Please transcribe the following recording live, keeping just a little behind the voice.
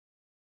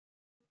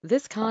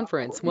This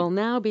conference will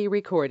now be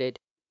recorded.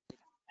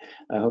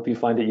 I hope you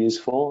find it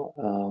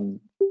useful.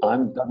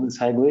 I'm Douglas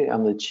Hagley.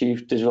 I'm the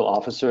Chief Digital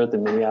Officer at the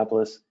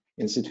Minneapolis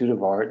Institute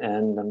of Art,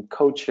 and I'm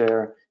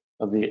co-chair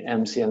of the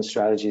MCN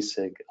Strategy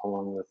SIG,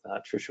 along with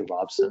Tricia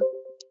Robson.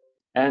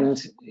 And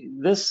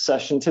this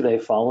session today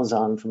follows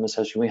on from a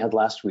session we had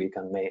last week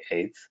on May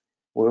 8th,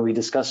 where we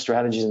discussed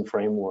strategies and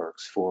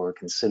frameworks for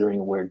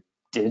considering where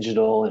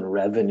digital and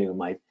revenue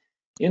might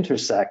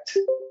intersect,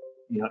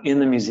 in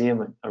the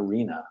museum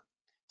arena.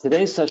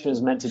 Today's session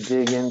is meant to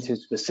dig into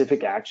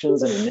specific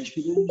actions and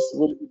initiatives a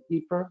little bit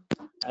deeper.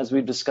 As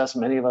we've discussed,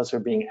 many of us are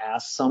being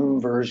asked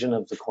some version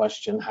of the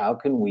question, how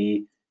can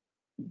we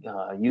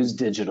use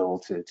digital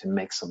to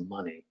make some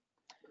money?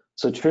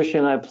 So Tricia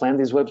and I planned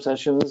these web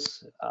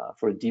sessions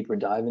for a deeper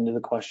dive into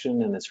the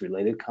question and its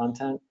related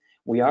content.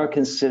 We are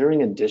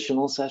considering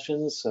additional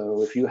sessions,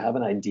 so if you have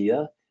an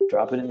idea,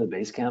 drop it in the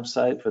Basecamp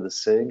site for the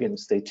SIG and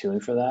stay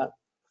tuned for that.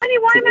 Honey,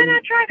 why am I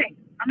not driving?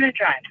 I'm going to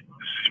drive.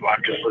 Well,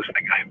 I'm just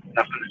listening. I have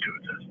nothing to do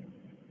with this.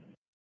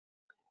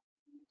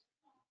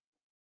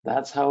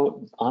 That's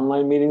how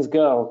online meetings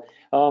go.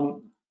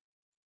 So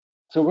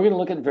we're going to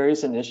look at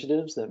various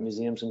initiatives that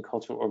museums and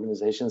cultural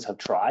organizations have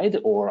tried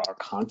or are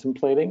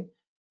contemplating.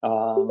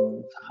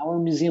 How are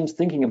museums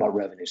thinking about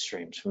revenue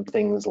streams from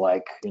things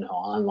like,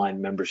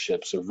 online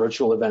memberships or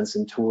virtual events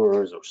and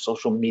tours or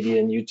social media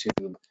and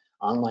YouTube,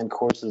 online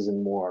courses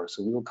and more.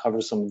 So we will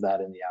cover some of that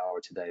in the hour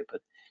today.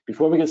 But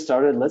before we get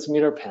started, let's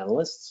meet our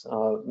panelists.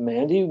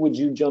 Mandy, would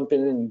you jump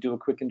in and do a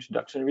quick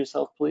introduction of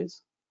yourself,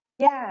 please?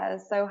 Yeah,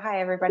 so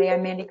hi everybody,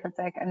 I'm Mandy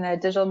Kusick. I'm the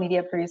digital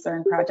media producer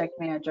and project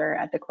manager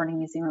at the Corning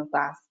Museum of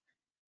Glass.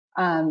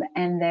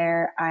 And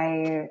there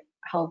I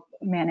help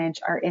manage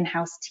our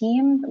in-house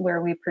team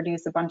where we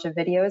produce a bunch of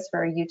videos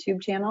for our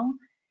YouTube channel,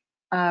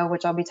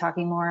 which I'll be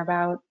talking more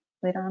about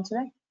later on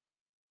today.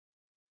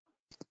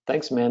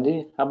 Thanks,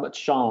 Mandy. How about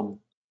Sham?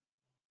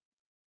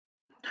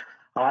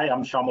 Hi,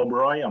 I'm Sham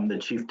O'Broy. I'm the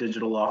Chief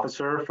Digital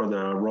Officer for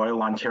the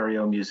Royal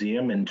Ontario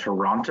Museum in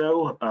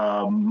Toronto.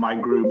 My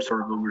group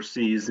sort of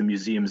oversees the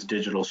museum's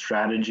digital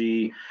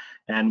strategy,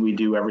 and we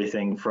do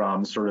everything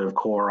from sort of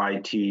core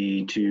IT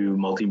to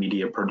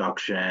multimedia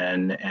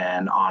production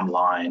and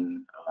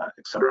online,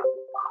 et cetera.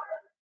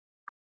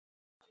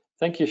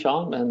 Thank you,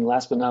 Sham. And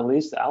last but not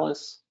least,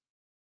 Alice.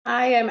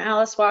 Hi, I'm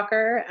Alice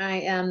Walker.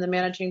 I am the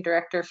Managing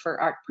Director for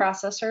Art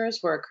Processors.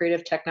 We're a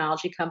creative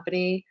technology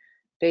company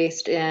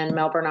based in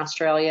Melbourne,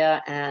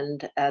 Australia,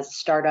 and as a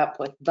startup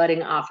with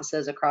budding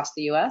offices across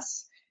the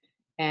US.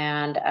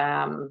 And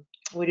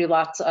we do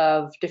lots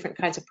of different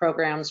kinds of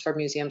programs for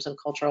museums and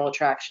cultural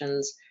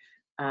attractions.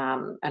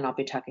 And I'll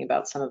be talking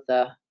about some of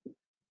the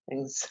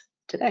things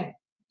today.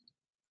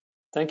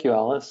 Thank you,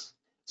 Alice.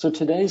 So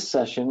today's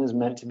session is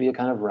meant to be a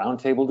kind of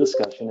roundtable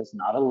discussion. It's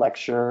not a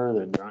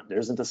lecture. There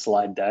isn't a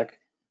slide deck.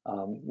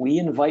 We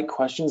invite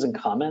questions and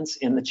comments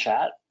in the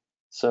chat.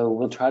 So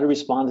we'll try to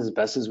respond as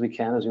best as we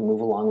can as we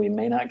move along. We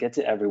may not get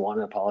to everyone,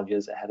 and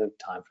apologies ahead of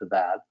time for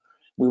that.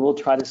 We will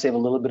try to save a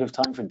little bit of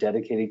time for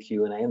dedicated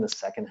Q&A in the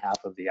second half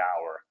of the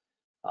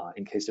hour,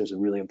 in case there's a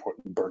really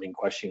important burning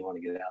question you want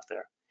to get out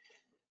there.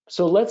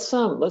 So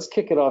let's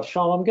kick it off.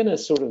 Sham, I'm going to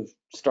sort of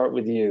start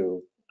with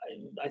you.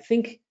 I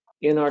think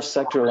in our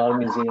sector, a lot of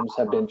museums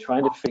have been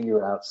trying to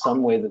figure out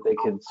some way that they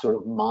could sort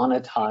of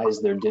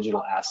monetize their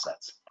digital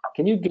assets.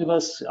 Can you give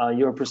us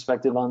your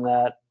perspective on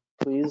that,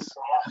 please?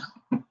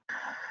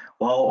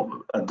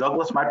 Well,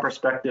 Douglas, my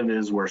perspective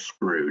is we're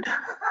screwed.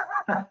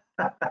 I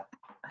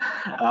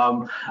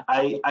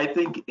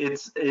think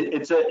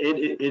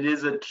it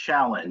is a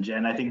challenge,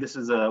 and I think this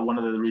is one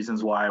of the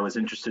reasons why I was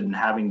interested in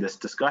having this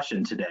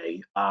discussion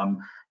today.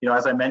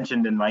 As I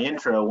mentioned in my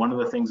intro, one of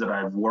the things that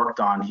I've worked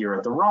on here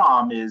at the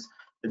ROM is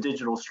the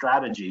digital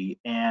strategy,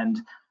 and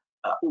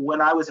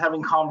when I was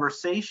having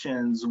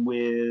conversations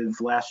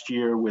last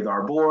year with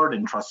our board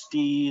and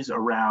trustees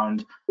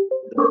around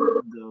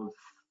the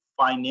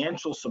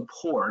financial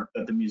support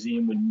that the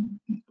museum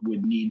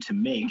would need to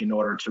make in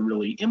order to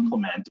really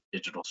implement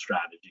digital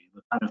strategy,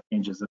 the kind of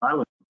changes that I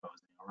was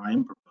proposing or I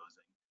am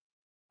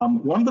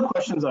proposing. One of the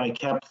questions I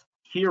kept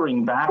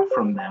hearing back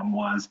from them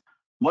was,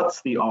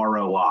 what's the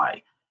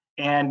ROI?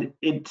 And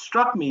it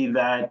struck me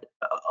that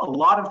a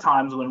lot of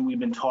times when we've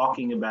been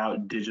talking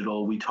about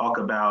digital, we talk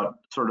about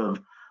sort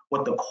of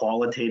what the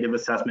qualitative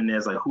assessment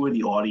is, like who are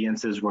the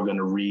audiences we're going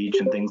to reach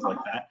and things like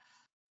that.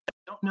 I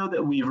don't know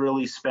that we've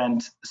really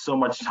spent so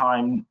much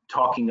time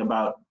talking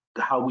about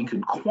how we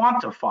could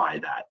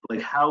quantify that,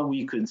 like how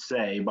we could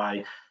say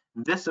by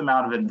this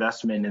amount of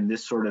investment in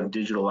this sort of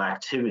digital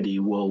activity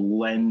will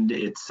lend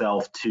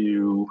itself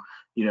to,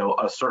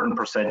 a certain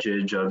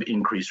percentage of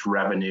increased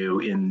revenue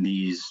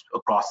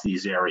across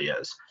these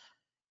areas.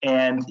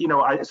 And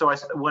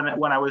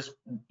when I was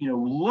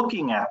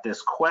looking at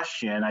this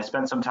question, I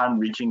spent some time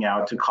reaching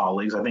out to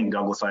colleagues. I think,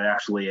 Douglas, I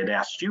actually had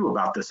asked you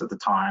about this at the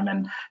time,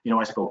 and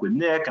I spoke with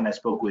Nick and I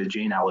spoke with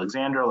Jane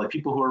Alexander, like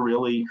people who are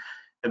really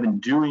have been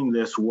doing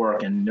this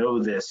work and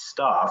know this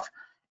stuff.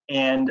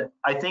 And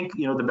I think,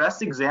 you know, the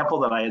best example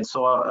that I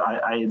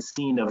had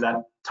seen of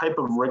that type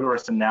of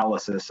rigorous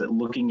analysis at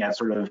looking at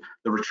sort of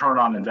the return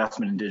on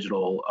investment in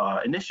digital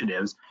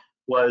initiatives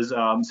was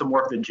some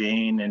work that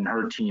Jane and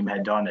her team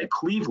had done at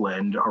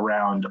Cleveland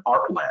around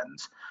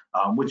ArtLens,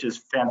 which is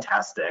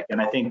fantastic.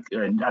 And I think,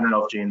 I don't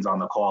know if Jane's on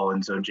the call,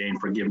 and so Jane,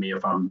 forgive me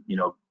if I'm, you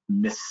know,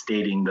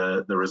 misstating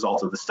the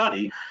results of the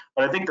study,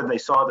 but I think that they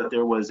saw that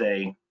there was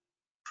a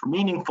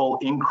meaningful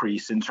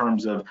increase in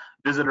terms of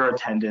visitor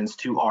attendance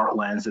to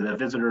ArtLens, and that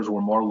visitors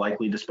were more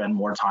likely to spend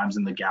more times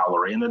in the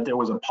gallery, and that there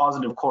was a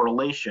positive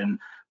correlation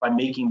by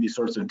making these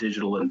sorts of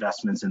digital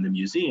investments in the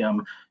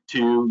museum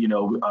to, you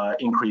know,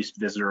 increased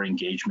visitor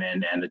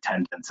engagement and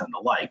attendance and the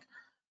like.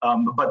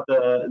 But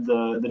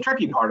the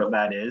tricky part of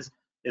that is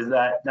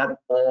that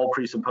all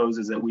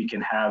presupposes that we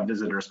can have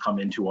visitors come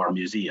into our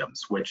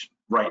museums, which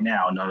right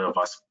now none of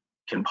us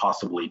can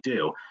possibly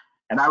do.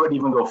 And I would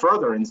even go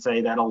further and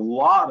say that a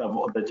lot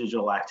of the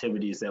digital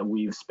activities that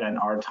we've spent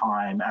our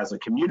time as a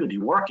community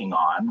working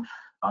on,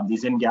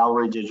 these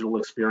in-gallery digital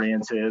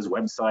experiences,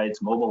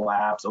 websites, mobile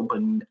apps,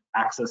 open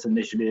access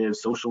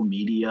initiatives, social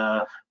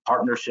media,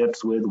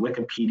 partnerships with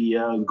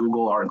Wikipedia,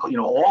 Google, you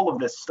know, all of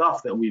this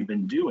stuff that we've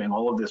been doing,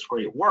 all of this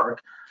great work,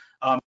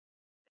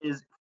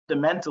 is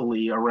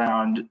fundamentally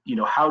around, you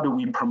know, how do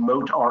we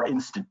promote our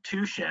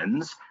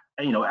institutions,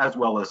 you know, as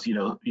well as, you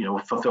know,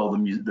 fulfill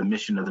the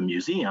mission of the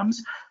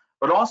museums.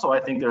 But also, I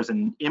think there's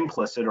an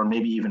implicit or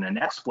maybe even an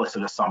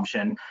explicit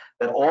assumption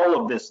that all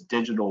of this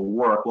digital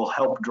work will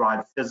help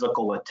drive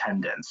physical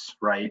attendance,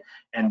 right?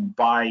 And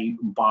and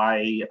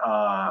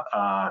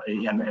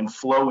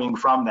flowing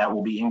from that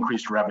will be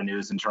increased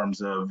revenues in terms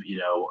of, you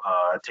know,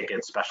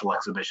 tickets, special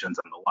exhibitions,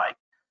 and the like.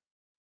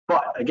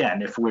 But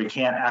again, if we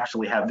can't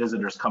actually have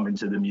visitors come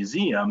into the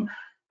museum,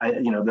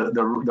 you know,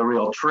 the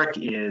real trick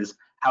is,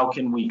 how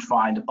can we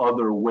find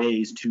other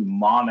ways to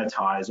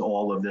monetize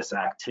all of this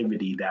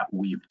activity that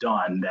we've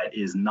done that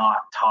is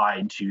not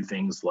tied to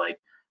things like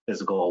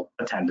physical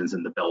attendance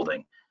in the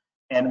building?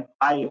 And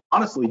I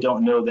honestly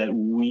don't know that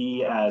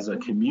we as a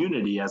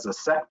community, as a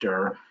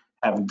sector,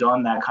 have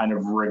done that kind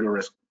of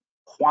rigorous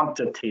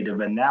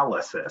quantitative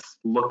analysis,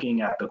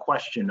 looking at the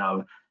question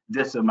of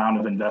this amount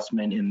of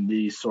investment in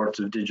these sorts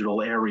of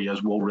digital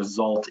areas will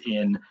result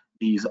in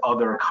these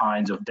other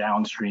kinds of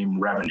downstream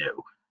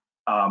revenue.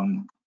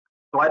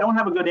 So I don't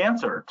have a good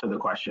answer to the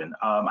question.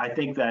 I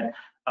think that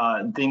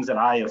things that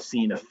I have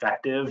seen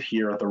effective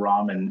here at the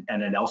ROM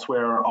and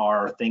elsewhere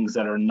are things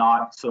that are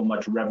not so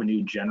much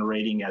revenue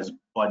generating as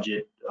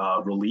budget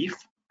relief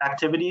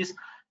activities,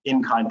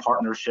 in-kind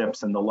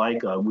partnerships and the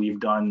like. We've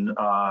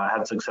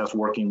had success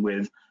working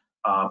with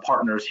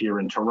partners here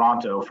in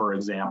Toronto, for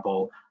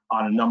example,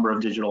 on a number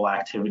of digital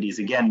activities,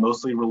 again,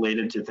 mostly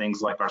related to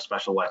things like our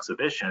special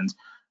exhibitions.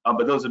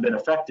 But those have been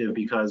effective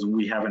because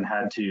we haven't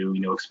had to, you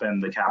know,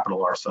 expend the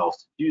capital ourselves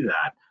to do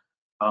that.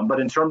 But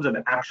in terms of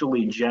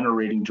actually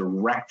generating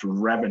direct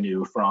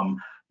revenue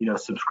from, you know,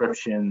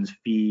 subscriptions,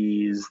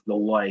 fees, the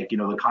like, you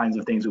know, the kinds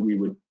of things that we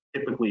would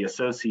typically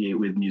associate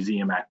with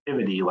museum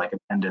activity, like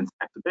attendance,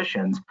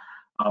 exhibitions,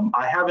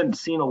 I haven't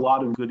seen a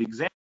lot of good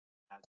examples.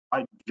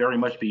 I'd very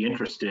much be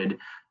interested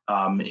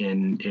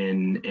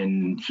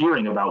in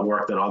hearing about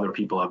work that other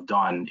people have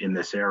done in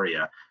this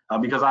area,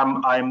 because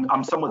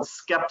I'm somewhat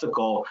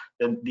skeptical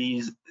that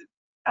these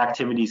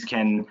activities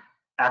can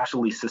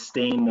actually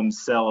sustain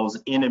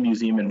themselves in a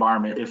museum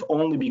environment, if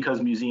only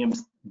because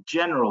museums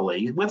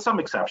generally, with some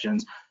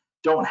exceptions,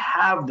 don't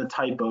have the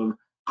type of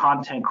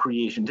content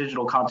creation,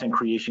 digital content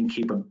creation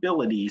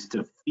capabilities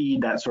to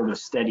feed that sort of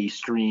steady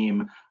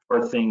stream,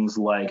 or things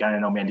like, I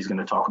don't know, Mandy's going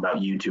to talk about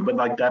YouTube, but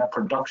like that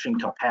production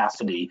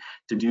capacity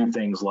to do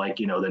things like,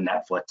 you know, the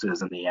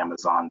Netflixes and the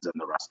Amazons and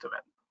the rest of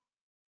it.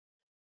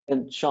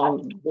 And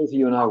Sean, both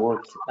you and I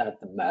worked at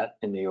the Met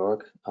in New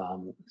York.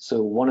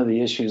 So one of the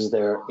issues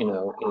there, you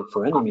know,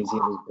 for any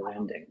museum is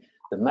branding.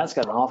 The Met's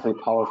got an awfully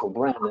powerful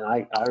brand, and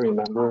I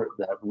remember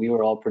that we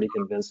were all pretty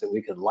convinced that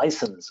we could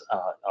license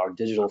our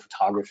digital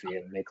photography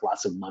and make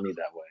lots of money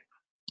that way.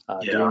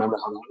 Do you remember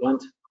how that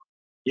went?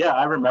 Yeah,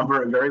 I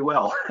remember it very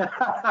well.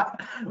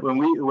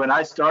 When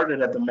I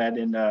started at the Met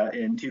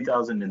in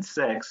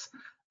 2006,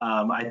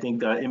 I think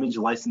the image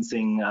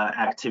licensing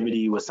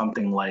activity was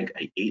something like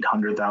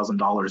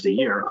 $800,000 a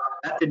year.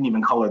 That didn't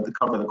even cover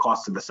the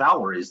cost of the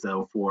salaries,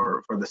 though,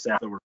 for the staff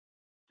that were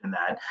in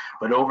that.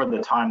 But over the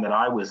time that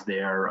I was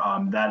there,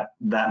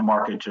 that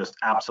market just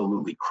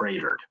absolutely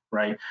cratered,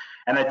 right?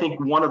 And I think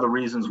one of the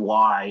reasons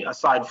why,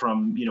 aside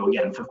from, you know,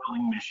 again,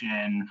 fulfilling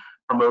mission,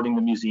 promoting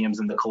the museums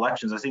and the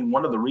collections, I think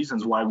one of the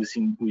reasons why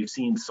we've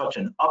seen such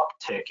an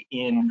uptick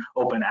in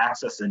open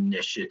access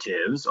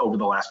initiatives over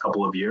the last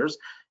couple of years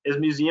is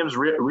museums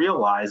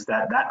realize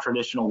that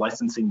traditional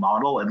licensing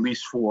model, at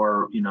least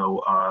for, you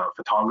know,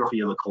 photography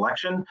of the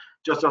collection,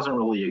 just doesn't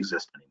really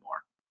exist anymore.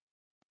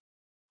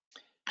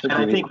 And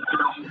I think, you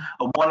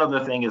know, one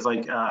other thing is,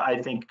 like,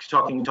 I think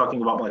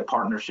talking about like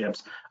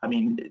partnerships, I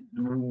mean,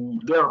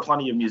 there are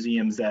plenty of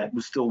museums that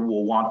still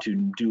will want to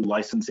do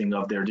licensing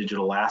of their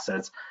digital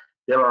assets.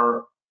 There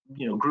are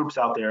groups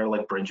out there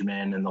like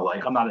Bridgman and the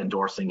like. I'm not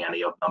endorsing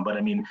any of them, but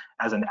I mean,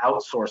 as an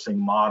outsourcing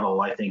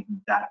model, I think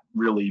that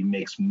really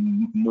makes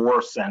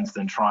more sense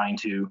than trying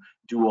to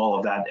do all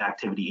of that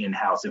activity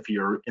in-house if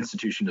your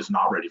institution is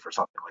not ready for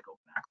something like open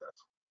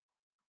access.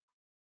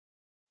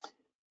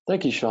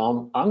 Thank you,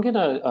 Sean. I'm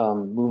gonna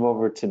move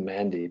over to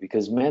Mandy,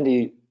 because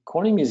Mandy,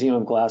 Corning Museum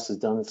of Glass has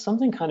done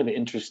something kind of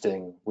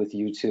interesting with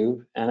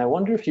YouTube, and I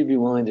wonder if you'd be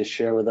willing to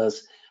share with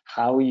us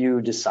how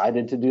you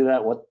decided to do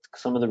that, what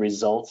some of the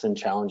results and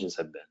challenges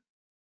have been.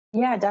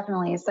 Yeah,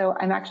 definitely. So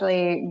I'm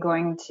actually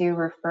going to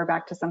refer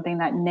back to something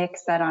that Nick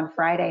said on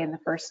Friday in the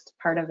first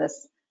part of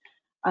this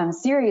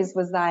series,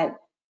 was that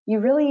you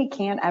really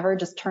can't ever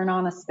just turn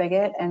on a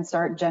spigot and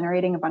start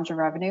generating a bunch of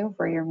revenue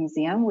for your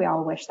museum. We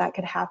all wish that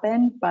could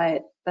happen,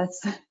 but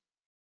that's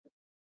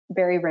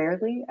very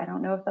rarely. I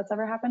don't know if that's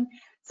ever happened.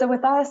 So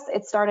with us,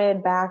 it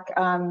started back,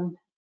 well,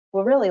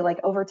 really like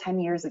over 10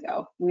 years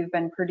ago. We've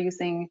been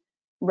producing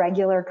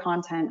regular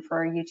content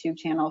for our YouTube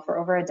channel for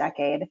over a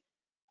decade,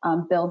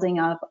 building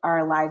up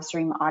our live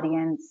stream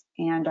audience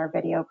and our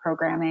video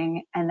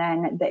programming, and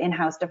then the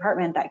in-house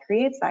department that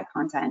creates that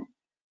content.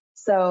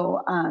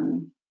 So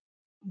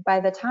by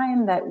the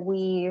time that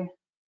we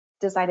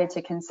decided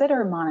to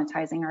consider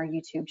monetizing our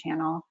YouTube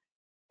channel,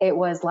 it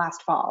was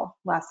last fall,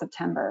 last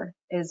September,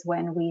 is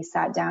when we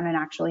sat down and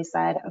actually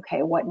said,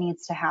 okay, what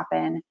needs to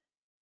happen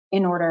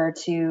in order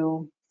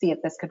to see if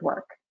this could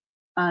work?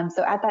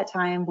 So at that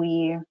time,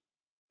 we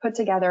put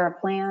together a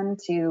plan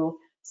to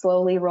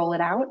slowly roll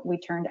it out. We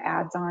turned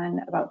ads on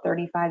about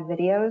 35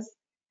 videos,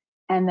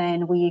 and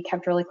then we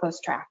kept really close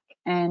track.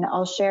 And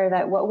I'll share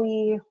that what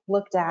we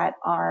looked at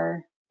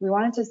are, we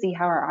wanted to see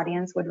how our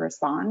audience would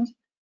respond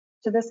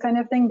to this kind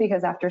of thing,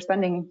 because after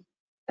spending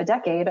a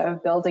decade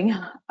of building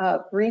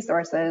up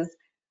resources,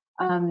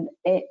 in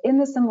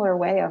the similar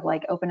way of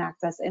like open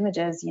access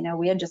images,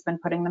 we had just been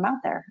putting them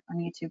out there on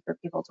YouTube for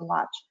people to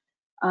watch.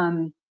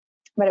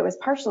 But it was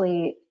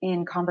partially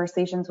in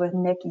conversations with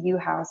Nick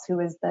Uhouse, who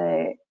is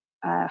the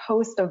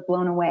host of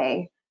Blown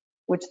Away,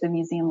 which the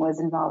museum was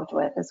involved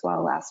with as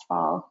well last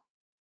fall.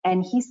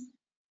 And he's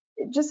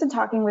just in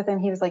talking with him,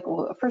 he was like,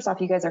 well, first off,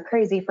 you guys are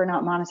crazy for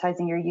not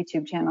monetizing your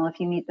YouTube channel if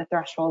you meet the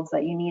thresholds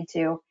that you need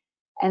to.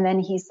 And then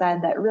he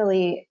said that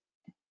really,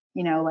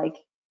 like,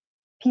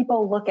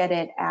 people look at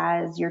it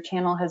as your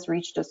channel has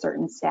reached a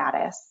certain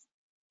status.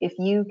 If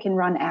you can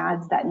run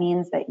ads, that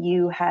means that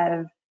you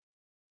have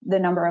the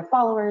number of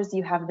followers,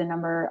 you have the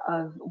number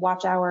of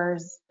watch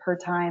hours per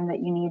time that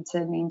you need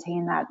to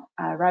maintain that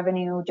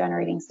revenue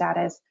generating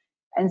status.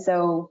 And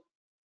so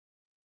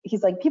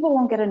he's like, people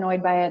won't get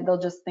annoyed by it. They'll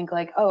just think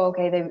like, oh,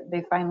 okay,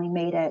 they finally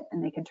made it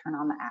and they can turn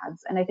on the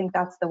ads. And I think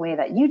that's the way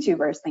that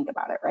YouTubers think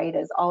about it, right?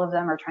 Is all of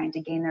them are trying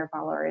to gain their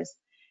followers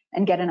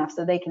and get enough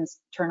so they can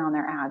turn on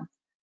their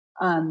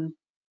ads.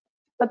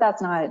 But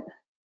that's not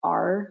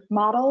our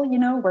model,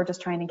 we're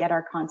just trying to get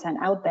our content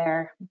out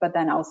there, but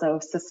then also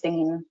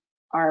sustain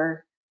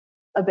our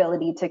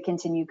ability to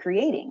continue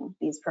creating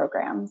these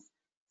programs.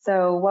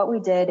 So what we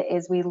did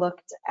is we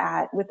looked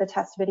at, with the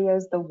test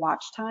videos, the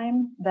watch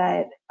time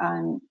that,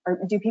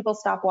 do people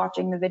stop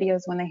watching the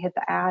videos when they hit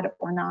the ad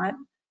or not?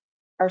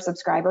 Our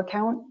subscriber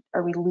count,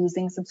 are we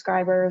losing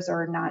subscribers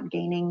or not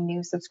gaining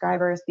new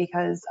subscribers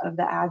because of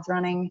the ads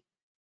running?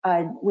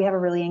 We have a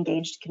really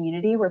engaged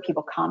community where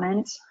people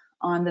comment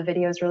on the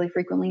videos really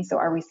frequently. So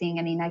are we seeing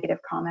any negative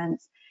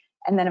comments?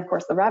 And then of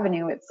course the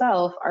revenue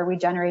itself, are we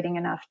generating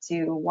enough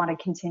to want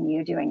to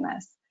continue doing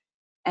this?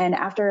 And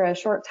after a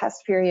short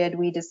test period,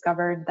 we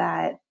discovered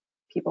that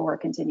people were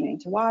continuing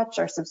to watch,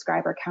 our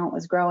subscriber count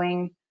was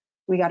growing.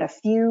 We got a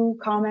few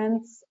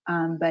comments,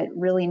 but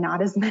really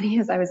not as many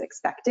as I was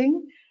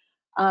expecting.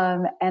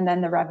 And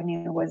then the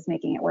revenue was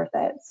making it worth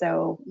it.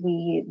 So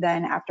we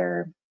then,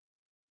 after,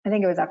 I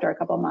think it was after a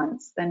couple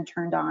months, then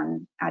turned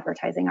on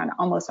advertising on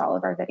almost all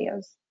of our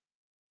videos.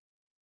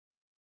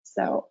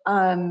 So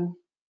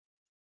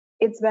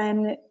it's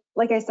been,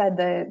 like I said,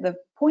 the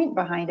point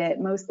behind it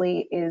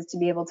mostly is to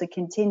be able to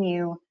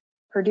continue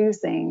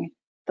producing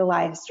the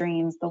live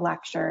streams, the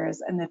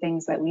lectures, and the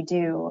things that we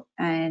do.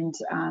 And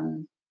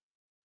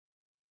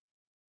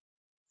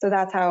so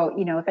that's how,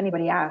 if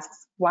anybody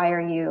asks, why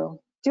are you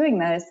doing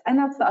this? And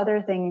that's the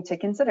other thing to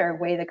consider,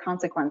 weigh the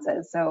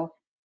consequences. So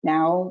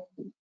now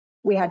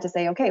we had to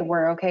say, okay,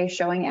 we're okay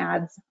showing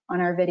ads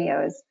on our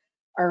videos.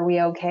 Are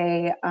we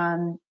okay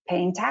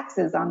paying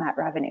taxes on that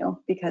revenue?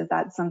 Because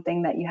that's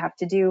something that you have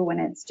to do when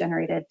it's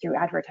generated through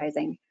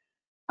advertising.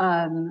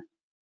 Are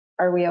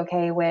we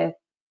okay with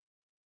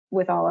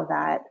all of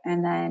that?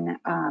 And then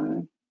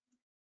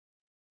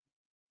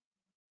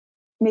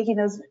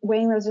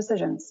weighing those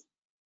decisions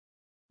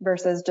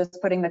versus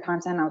just putting the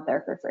content out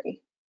there for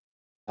free.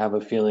 I have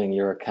a feeling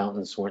your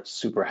accountants weren't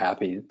super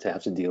happy to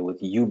have to deal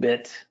with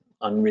UBIT,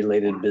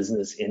 unrelated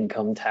business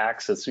income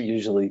tax. It's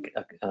usually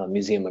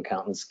museum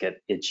accountants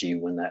get itchy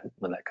when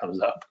that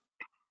comes up.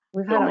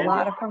 We've had a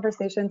lot of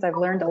conversations. I've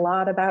learned a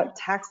lot about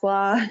tax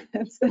law.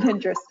 It's been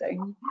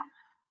interesting.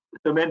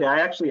 So Mandy, I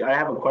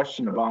have a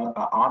question about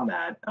on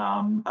that.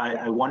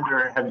 I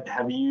wonder,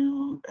 have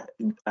you,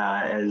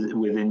 as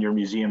within your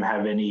museum,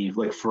 have any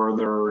like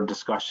further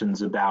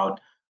discussions about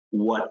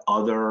what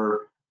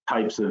other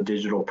types of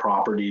digital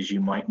properties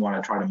you might want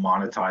to try to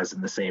monetize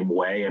in the same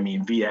way? I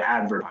mean, via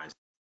advertising.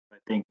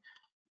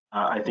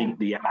 I think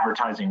the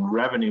advertising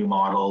revenue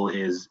model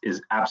is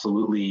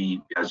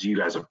absolutely, as you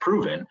guys have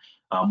proven,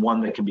 one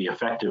that can be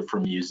effective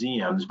for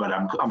museums. But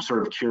I'm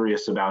sort of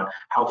curious about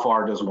how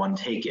far does one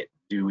take it?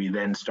 Do we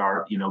then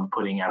start,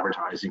 putting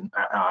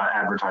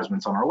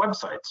advertisements on our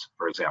websites,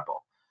 for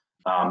example?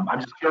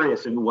 I'm just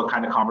curious in what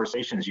kind of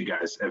conversations you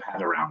guys have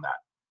had around that.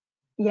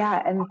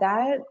 Yeah, and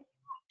that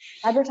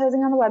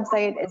advertising on the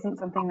website isn't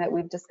something that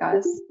we've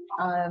discussed.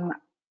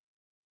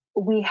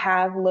 We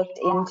have looked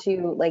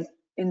into, like,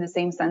 in the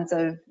same sense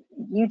of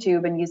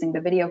YouTube and using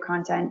the video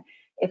content,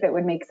 if it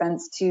would make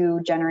sense to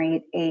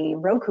generate a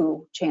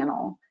Roku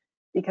channel,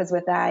 because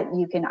with that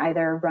you can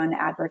either run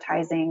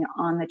advertising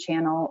on the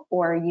channel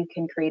or you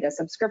can create a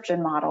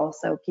subscription model,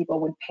 so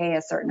people would pay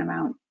a certain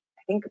amount,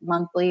 I think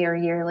monthly or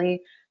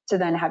yearly, to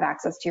then have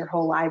access to your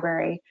whole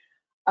library.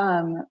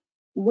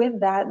 With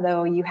that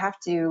though, you have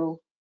to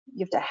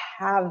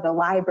have the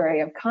library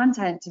of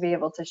content to be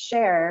able to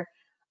share.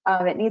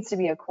 It needs to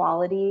be a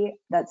quality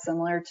that's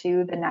similar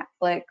to the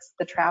Netflix,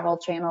 the travel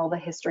channel, the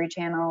history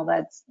channel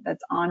that's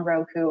on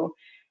Roku.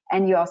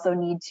 And you also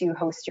need to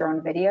host your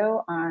own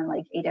video on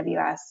like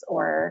AWS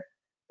or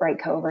Bright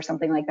Cove or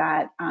something like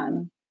that.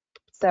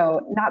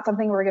 So not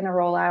something we're going to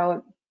roll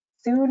out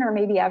soon or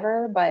maybe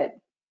ever, but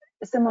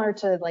similar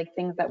to like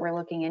things that we're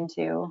looking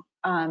into.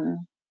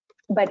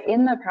 But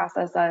in the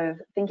process of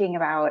thinking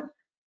about,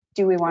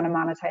 do we want to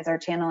monetize our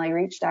channel, I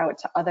reached out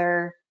to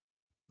other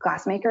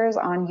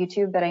glassmakers on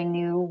YouTube that I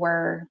knew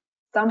were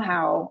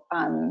somehow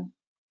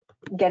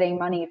getting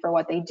money for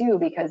what they do,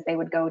 because they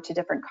would go to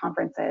different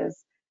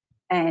conferences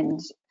and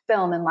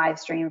film and live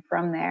stream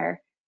from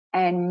there.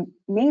 And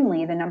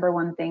mainly the number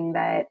one thing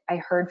that I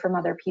heard from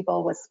other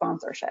people was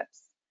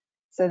sponsorships.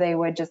 So they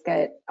would just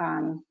get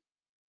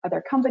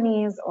other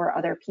companies or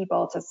other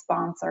people to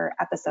sponsor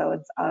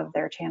episodes of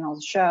their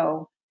channel's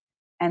show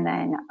and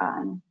then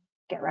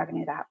get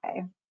revenue that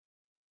way.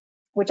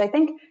 Which I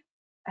think,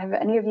 have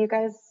any of you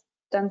guys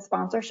done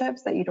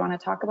sponsorships that you'd want to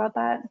talk about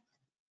that?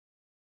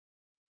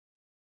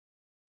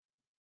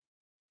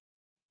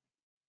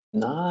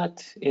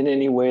 Not in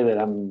any way that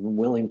I'm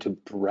willing to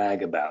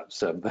brag about.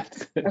 So,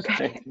 but Okay.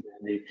 thank you,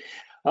 Andy.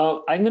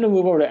 I'm going to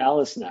move over to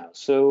Alice now.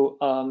 So,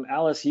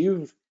 Alice,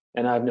 you've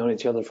and I've known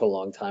each other for a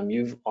long time.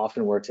 You've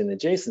often worked in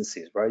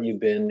adjacencies, right? You've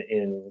been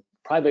in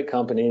private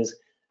companies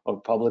or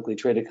publicly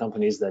traded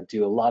companies that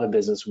do a lot of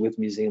business with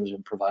museums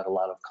and provide a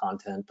lot of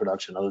content,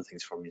 production, other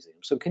things for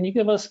museums. So, can you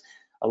give us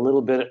a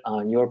little bit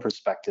on your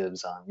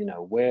perspectives on,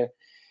 where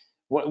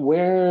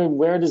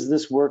does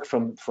this work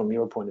from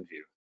your point of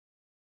view?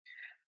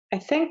 I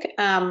think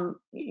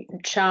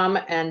Chum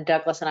and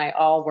Douglas and I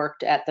all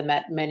worked at the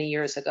Met many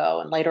years ago,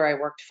 and later I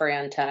worked for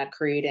Antenna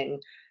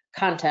creating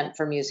content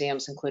for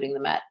museums, including the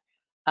Met.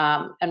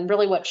 And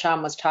really what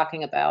Chum was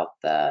talking about,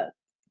 the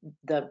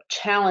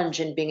challenge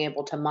in being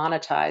able to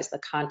monetize the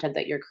content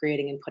that you're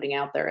creating and putting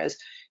out there, is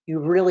you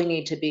really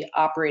need to be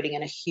operating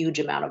in a huge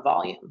amount of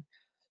volume.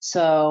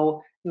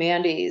 So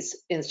Mandy's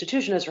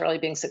institution is really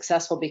being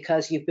successful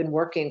because you've been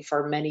working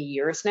for many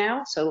years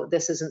now. So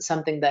this isn't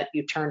something that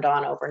you turned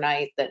on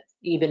overnight, that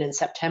even in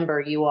September,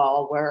 you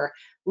all were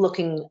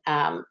looking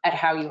at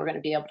how you were going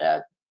to be able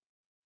to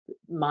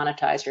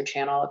monetize your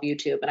channel of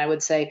YouTube. And I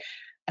would say,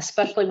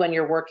 especially when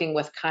you're working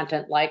with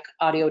content like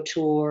audio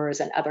tours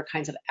and other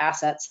kinds of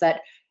assets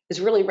that is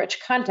really rich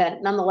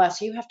content,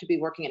 nonetheless, you have to be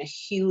working in a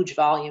huge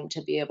volume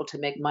to be able to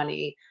make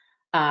money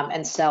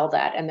and sell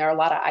that. And there are a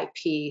lot of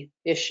IP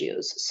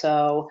issues.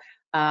 So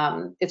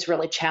it's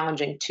really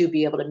challenging to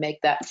be able to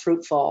make that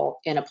fruitful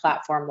in a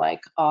platform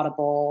like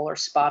Audible or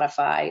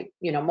Spotify.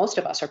 Most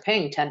of us are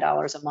paying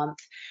 $10 a month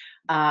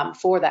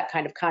for that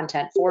kind of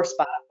content for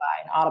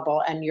Spotify and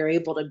Audible, and you're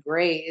able to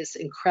graze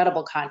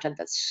incredible content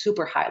that's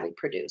super highly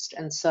produced.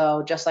 And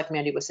so just like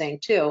Mandy was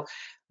saying too,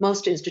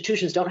 most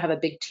institutions don't have a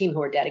big team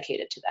who are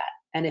dedicated to that.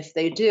 And if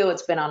they do,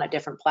 it's been on a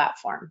different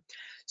platform.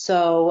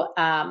 So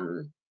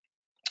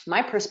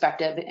my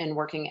perspective in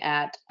working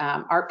at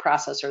art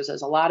processors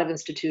is a lot of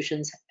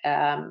institutions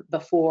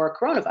before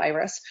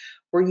coronavirus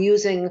were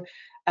using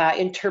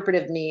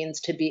interpretive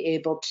means to be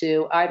able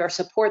to either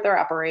support their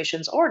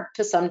operations or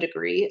to some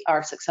degree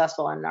are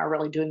successful and are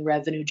really doing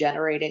revenue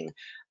generating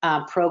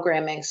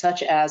programming,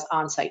 such as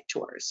on-site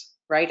tours,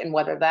 right? And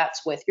whether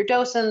that's with your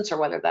docents or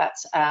whether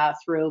that's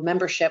through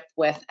membership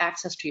with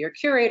access to your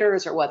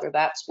curators, or whether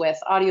that's with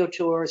audio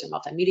tours or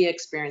multimedia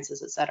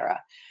experiences, et cetera.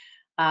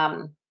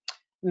 I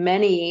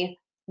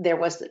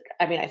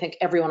think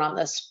everyone on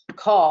this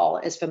call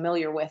is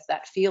familiar with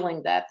that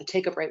feeling that the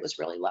take-up rate was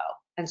really low.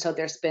 And so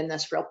there's been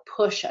this real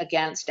push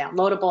against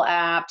downloadable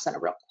apps and a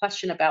real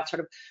question about sort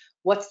of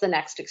what's the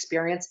next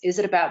experience? Is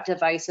it about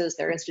devices?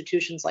 There are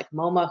institutions like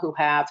MoMA who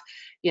have,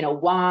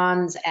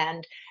 wands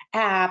and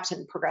apps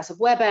and progressive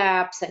web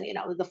apps and, you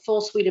know, the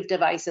full suite of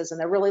devices. And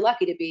they're really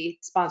lucky to be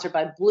sponsored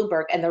by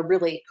Bloomberg, and they're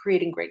really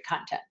creating great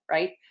content,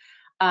 right?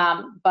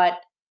 But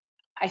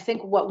I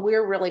think what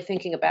we're really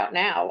thinking about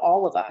now,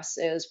 all of us,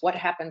 is what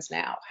happens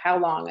now? How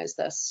long is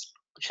this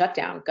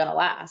shutdown going to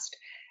last?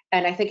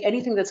 And I think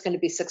anything that's going to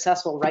be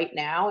successful right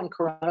now in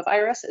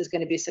coronavirus is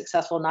going to be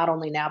successful not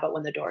only now, but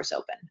when the doors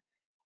open.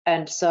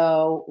 And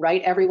so,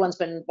 right, everyone's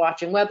been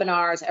watching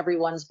webinars,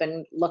 everyone's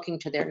been looking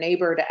to their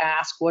neighbor to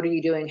ask, what are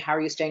you doing? How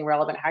are you staying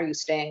relevant? How are you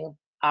staying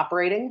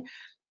operating?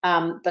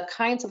 The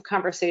kinds of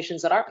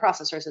conversations that our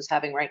processors is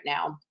having right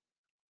now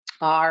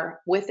are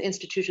with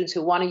institutions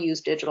who want to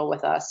use digital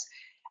with us.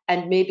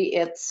 And maybe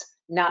it's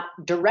not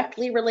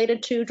directly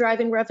related to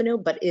driving revenue,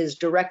 but is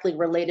directly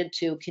related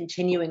to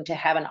continuing to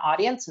have an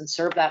audience and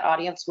serve that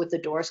audience with the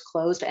doors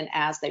closed and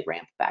as they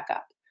ramp back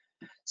up.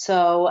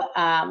 So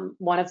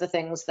one of the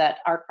things that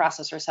Art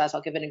Processors has,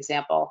 I'll give an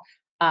example,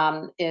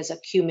 is a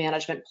queue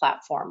management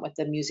platform with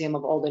the Museum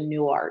of Old and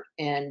New Art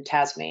in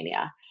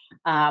Tasmania,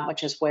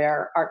 which is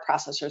where Art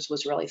Processors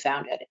was really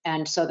founded.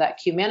 And so that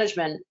queue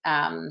management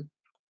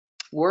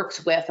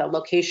works with a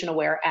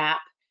location-aware app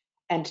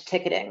and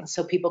ticketing.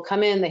 So people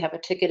come in, they have a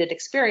ticketed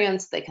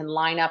experience, they can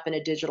line up in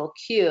a digital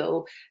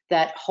queue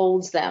that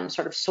holds them,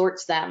 sort of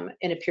sorts them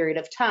in a period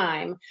of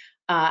time,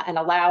 and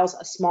allows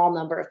a small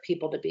number of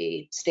people to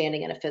be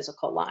standing in a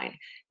physical line.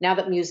 Now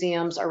that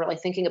museums are really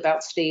thinking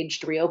about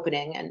staged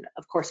reopening, and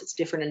of course it's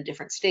different in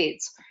different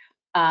states,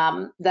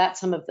 that's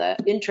some of the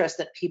interest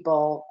that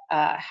people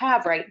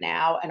have right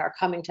now and are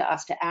coming to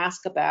us to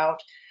ask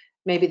about.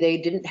 Maybe they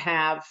didn't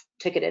have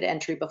ticketed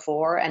entry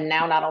before, and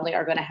now not only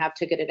are going to have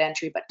ticketed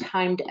entry, but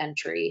timed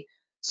entry.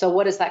 So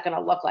what is that going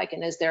to look like?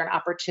 And is there an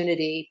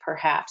opportunity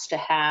perhaps to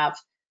have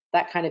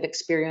that kind of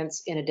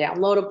experience in a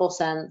downloadable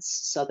sense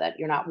so that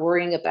you're not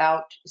worrying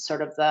about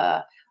sort of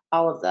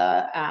all of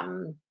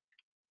the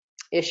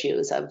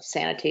issues of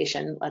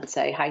sanitation, let's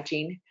say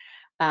hygiene?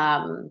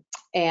 You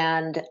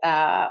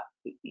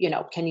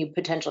know, can you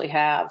potentially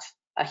have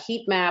a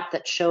heat map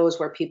that shows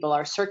where people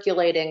are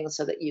circulating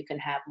so that you can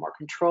have more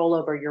control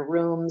over your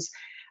rooms?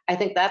 I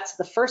think that's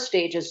the first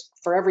stage, is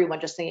for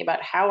everyone just thinking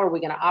about how are we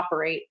going to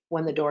operate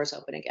when the doors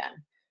open again?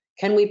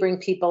 Can we bring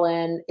people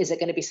in? Is it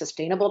going to be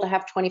sustainable to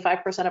have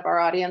 25% of our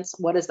audience?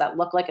 What does that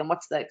look like? And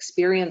what's the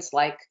experience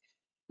like?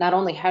 Not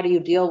only how do you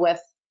deal with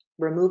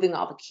removing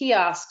all the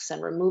kiosks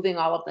and removing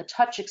all of the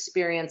touch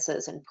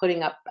experiences and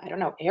putting up, I don't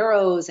know,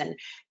 arrows and,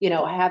 you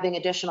know, having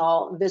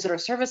additional visitor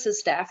services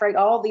staff, right?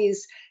 All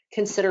these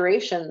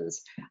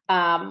considerations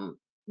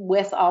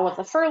with all of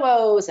the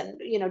furloughs and,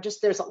 you know,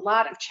 just there's a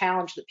lot of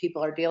challenge that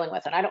people are dealing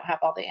with. And I don't have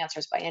all the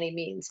answers by any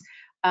means.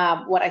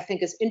 What I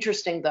think is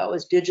interesting, though,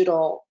 is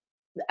digital.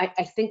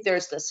 I think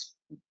there's this,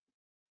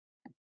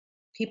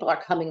 people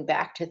are coming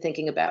back to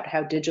thinking about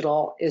how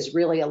digital is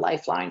really a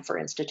lifeline for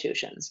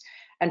institutions.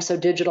 And so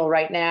digital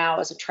right now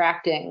is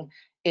attracting,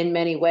 in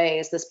many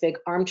ways, this big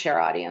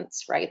armchair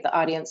audience, right? The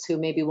audience who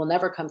maybe will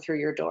never come through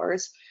your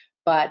doors,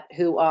 but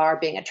who are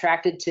being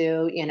attracted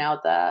to, you know,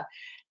 the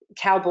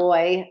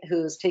cowboy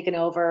who's taken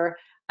over,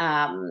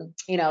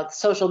 you know,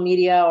 social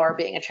media, or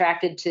being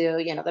attracted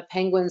to, you know, the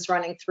penguins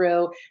running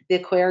through the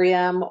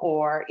aquarium,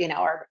 or, you know,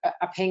 are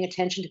paying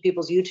attention to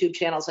people's YouTube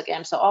channels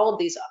again. So all of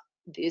these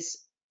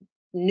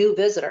new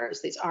visitors,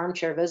 these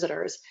armchair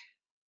visitors,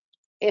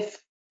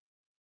 if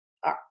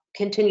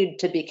continued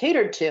to be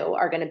catered to,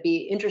 are going to be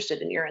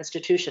interested in your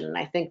institution. And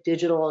I think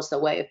digital is the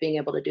way of being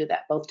able to do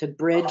that, both to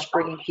bridge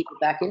bringing people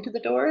back into the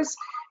doors,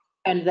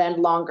 and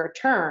then longer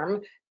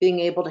term, being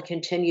able to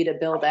continue to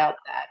build out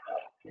that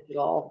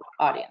digital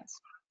audience.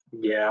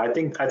 Yeah, I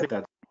think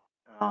that,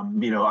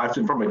 you know,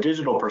 from a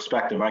digital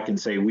perspective, I can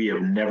say we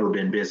have never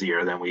been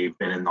busier than we've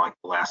been in like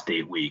the last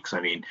 8 weeks. I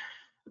mean,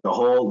 the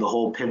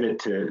whole pivot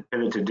to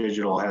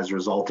digital has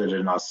resulted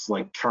in us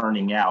like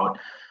churning out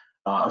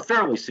a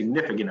fairly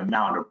significant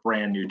amount of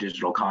brand new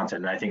digital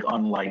content. And I think,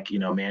 unlike, you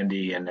know,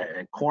 Mandy and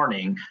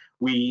Corning,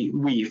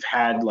 we've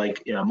had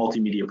like, you know,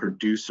 multimedia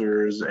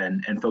producers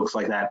and folks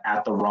like that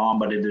at the ROM,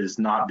 but it has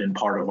not been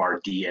part of our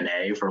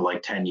DNA for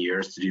like 10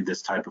 years to do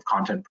this type of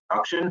content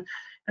production.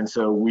 And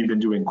so we've been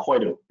doing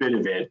quite a bit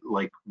of it,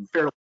 like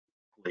fairly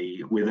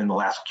quickly within the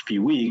last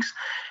few weeks.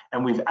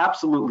 And we've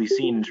absolutely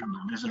seen, in terms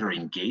of visitor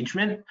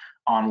engagement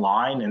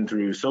online and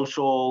through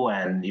social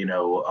and, you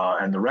know,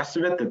 and the rest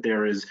of it, that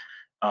there is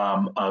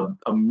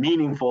a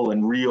meaningful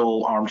and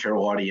real armchair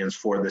audience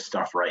for this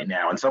stuff right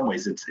now. In some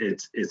ways,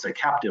 it's a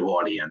captive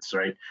audience,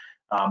 right?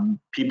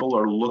 People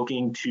are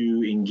looking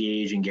to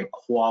engage and get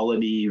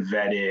quality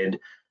vetted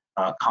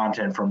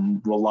content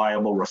from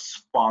reliable,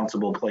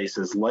 responsible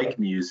places like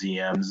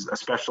museums.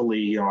 Especially,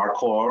 you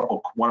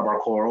know, one of our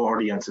core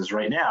audiences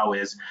right now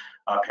is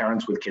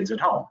parents with kids at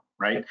home,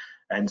 right?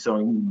 And so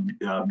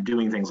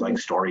doing things like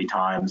story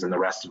times and the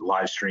rest of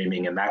live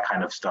streaming and that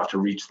kind of stuff to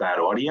reach that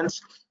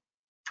audience.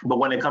 But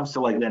when it comes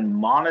to like then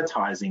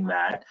monetizing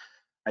that,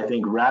 I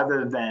think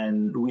rather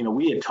than,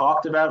 we had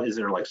talked about, is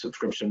there like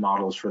subscription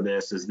models for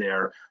this? Is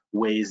there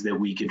ways that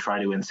we could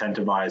try to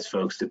incentivize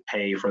folks to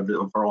pay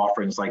for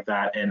offerings like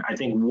that? And I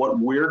think what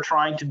we're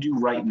trying to do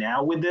right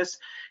now with this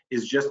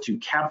is just to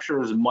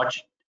capture as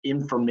much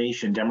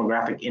information,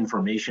 demographic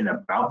information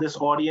about this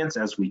audience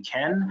as we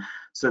can,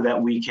 so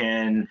that we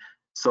can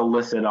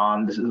solicit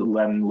on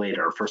them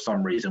later for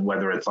some reason,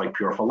 whether it's like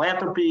pure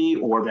philanthropy,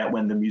 or that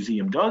when the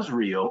museum does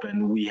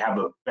reopen, we have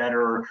a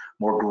better,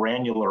 more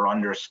granular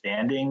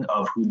understanding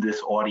of who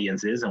this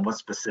audience is and what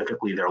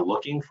specifically they're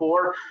looking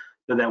for,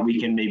 so that we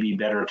can maybe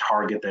better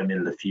target them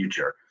in the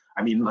future.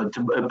 I mean,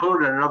 to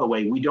put it another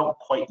way, we don't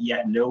quite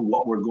yet know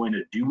what we're going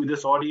to do with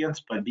this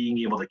audience, but being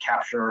able to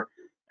capture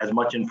as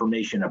much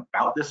information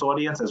about this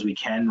audience as we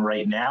can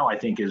right now, I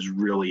think is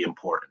really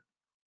important.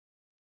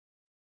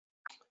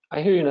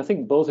 I hear you, and I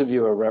think both of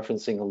you are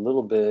referencing a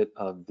little bit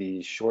of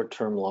the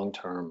short-term,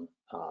 long-term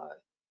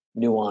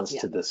nuance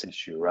to this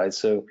issue, right?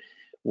 So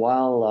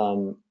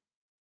while,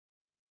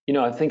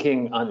 I'm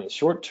thinking on the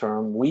short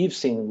term, we've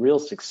seen real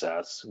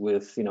success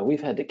with,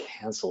 we've had to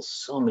cancel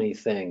so many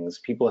things.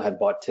 People had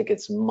bought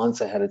tickets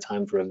months ahead of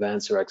time for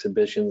events or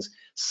exhibitions,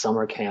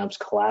 summer camps,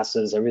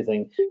 classes,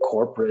 everything,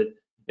 corporate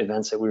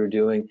events that we were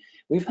doing.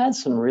 We've had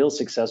some real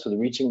success with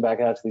reaching back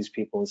out to these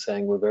people and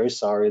saying, we're very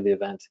sorry the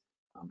event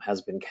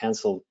has been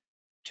canceled.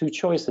 Two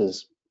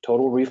choices: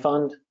 total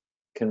refund,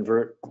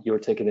 convert your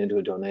ticket into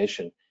a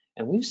donation.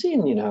 And we've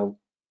seen,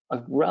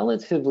 a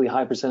relatively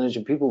high percentage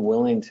of people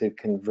willing to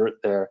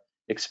convert their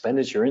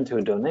expenditure into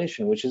a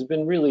donation, which has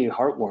been really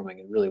heartwarming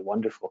and really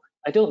wonderful.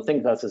 I don't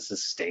think that's a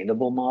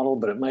sustainable model,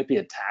 but it might be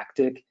a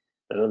tactic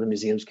that other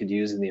museums could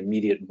use in the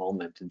immediate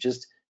moment, and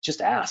just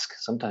ask,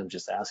 sometimes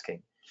just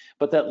asking.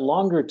 But that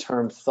longer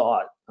term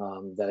thought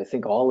that I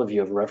think all of you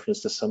have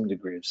referenced to some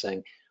degree, of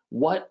saying,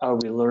 what are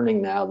we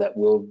learning now that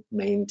will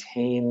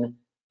maintain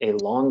a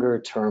longer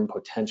term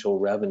potential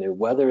revenue,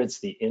 whether it's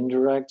the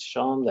indirect,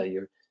 Sean, that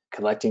you're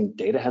collecting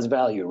data has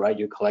value, right?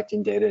 You're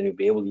collecting data and you'll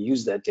be able to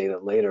use that data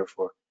later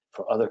for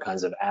other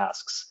kinds of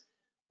asks,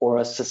 or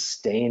a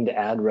sustained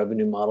ad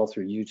revenue model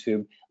through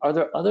YouTube. Are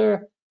there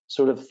other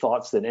sort of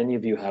thoughts that any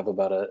of you have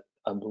about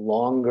a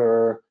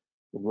longer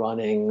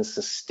running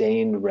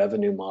sustained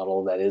revenue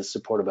model that is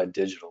supported by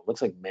digital?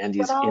 Looks like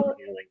Mandy's inhaling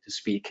to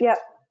speak. Yep,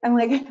 I'm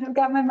like, I've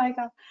got my mic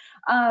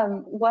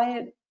off.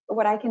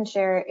 What I can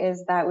share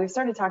is that we've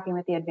started talking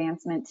with the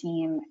advancement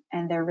team,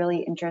 and they're really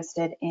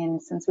interested in,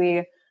 since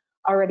we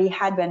already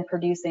had been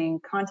producing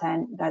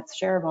content that's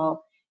shareable,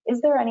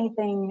 is there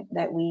anything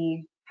that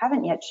we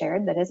haven't yet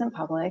shared that isn't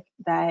public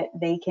that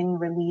they can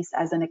release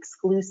as an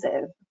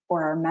exclusive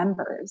for our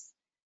members?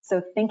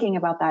 So thinking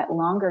about that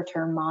longer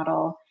term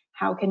model,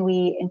 how can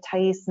we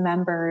entice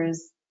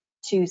members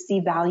to see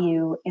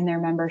value in their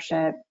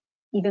membership,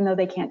 even though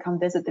they can't come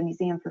visit the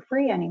museum for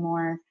free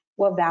anymore?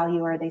 What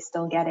value are they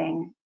still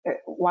getting?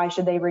 Why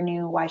should they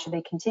renew? Why should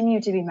they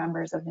continue to be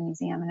members of the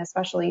museum? And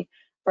especially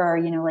for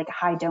our, like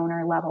high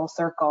donor level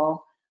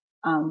circle,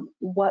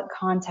 what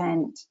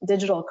content,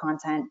 digital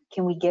content,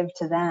 can we give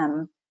to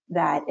them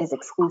that is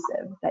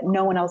exclusive, that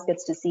no one else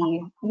gets to see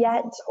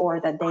yet,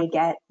 or that they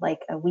get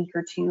like a week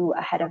or two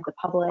ahead of the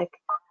public?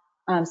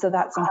 So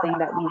that's something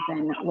that we've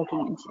been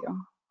looking into.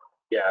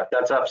 Yeah,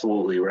 that's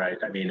absolutely right.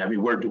 I mean,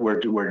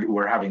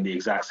 we're having the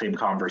exact same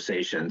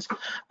conversations.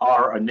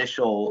 Our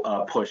initial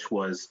push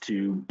was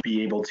to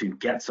be able to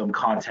get some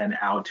content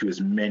out to as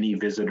many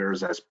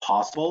visitors as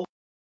possible.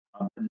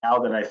 Now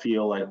that I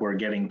feel like we're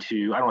getting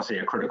to, I don't want to say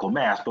a critical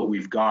mass, but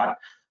we've got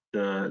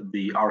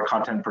our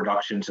content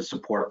production to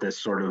support this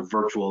sort of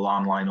virtual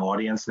online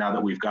audience. Now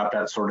that we've got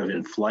that sort of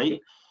in flight,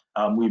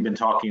 we've been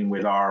talking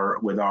with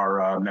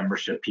our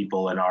membership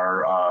people and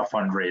our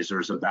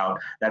fundraisers about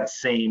that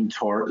same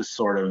sort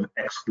of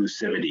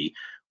exclusivity.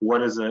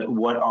 What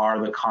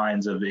are the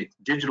kinds of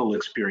digital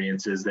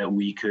experiences that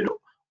we could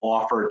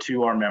offer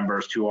to our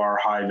members, to our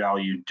high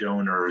value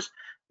donors,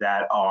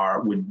 that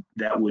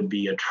would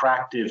be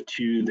attractive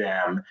to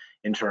them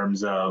in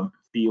terms of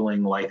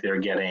feeling like they're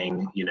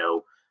getting,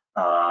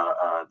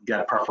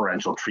 get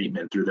preferential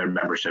treatment through their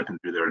membership and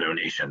through their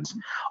donations.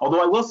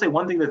 Although I will say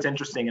one thing that's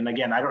interesting, and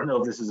again, I don't know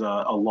if this is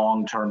a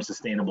long-term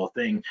sustainable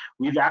thing,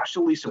 we've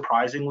actually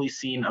surprisingly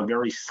seen a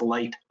very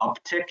slight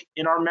uptick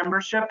in our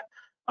membership.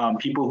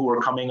 People who are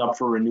coming up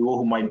for renewal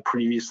who might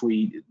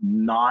previously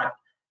not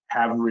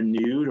have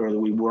renewed, or that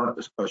we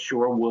weren't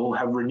sure will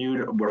have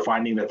renewed, we're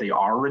finding that they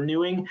are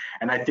renewing.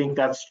 And I think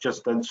that's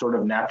just a sort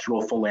of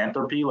natural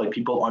philanthropy. Like,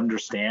 people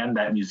understand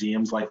that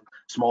museums, like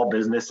small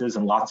businesses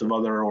and lots of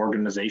other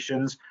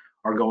organizations,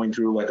 are going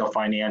through like a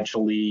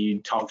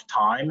financially tough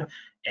time.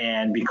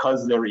 And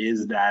because there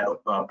is that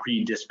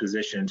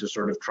predisposition to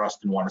sort of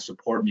trust and want to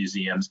support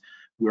museums,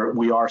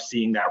 we are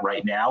seeing that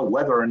right now.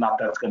 Whether or not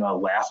that's going to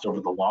last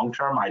over the long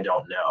term, I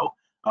don't know.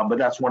 But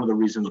that's one of the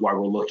reasons why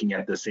we're looking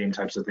at the same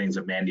types of things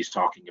that Mandy's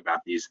talking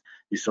about, these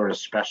sort of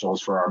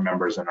specials for our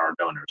members and our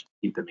donors to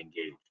keep them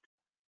engaged.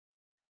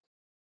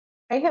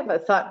 I have a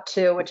thought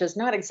too, which is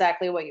not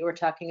exactly what you were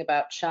talking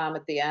about, Sham,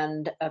 at the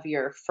end of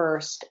your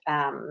first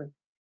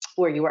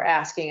where you were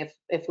asking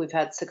if we've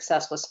had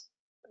success with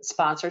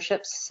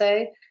sponsorships,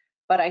 say.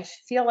 But I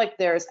feel like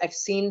I've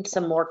seen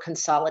some more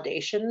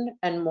consolidation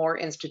and more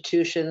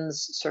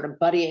institutions sort of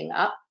buddying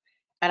up.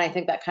 And I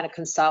think that kind of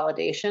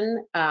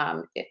consolidation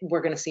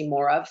we're going to see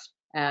more of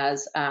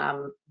as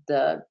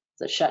the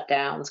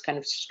shutdowns kind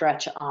of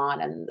stretch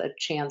on, and the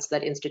chance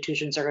that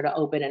institutions are going to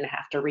open and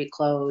have to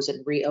reclose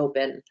and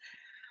reopen.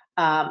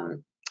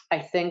 I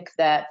think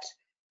that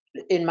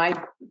in my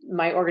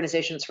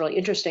organization, it's really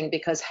interesting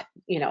because,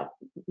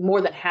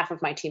 more than half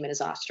of my team is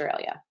in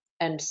Australia.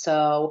 And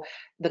so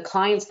the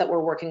clients that we're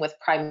working with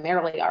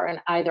primarily are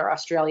in either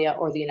Australia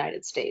or the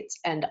United States.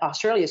 And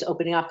Australia is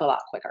opening up a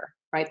lot quicker,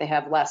 right? They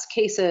have less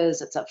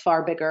cases. It's a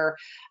far bigger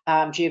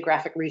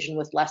geographic region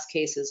with less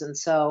cases. And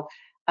so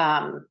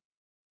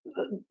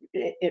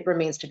it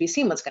remains to be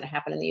seen what's going to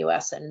happen in the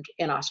US and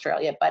in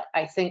Australia. But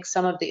I think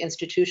some of the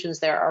institutions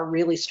there are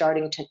really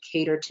starting to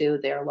cater to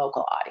their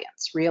local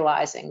audience,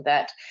 realizing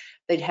that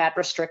they'd had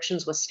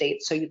restrictions with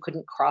states, so you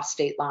couldn't cross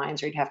state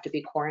lines or you'd have to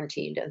be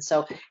quarantined. And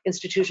so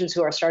institutions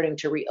who are starting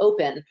to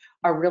reopen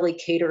are really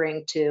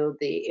catering to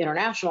the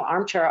international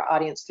armchair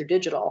audience through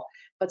digital,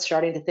 but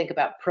starting to think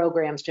about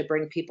programs to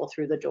bring people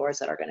through the doors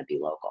that are going to be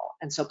local.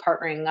 And so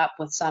partnering up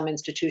with some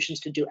institutions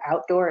to do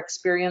outdoor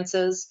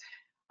experiences.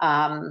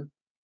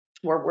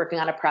 We're working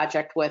on a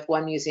project with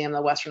one museum,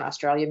 the Western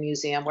Australia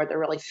Museum, where they're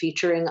really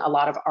featuring a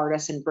lot of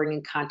artists and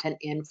bringing content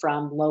in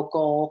from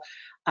local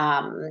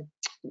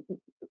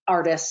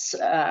artists,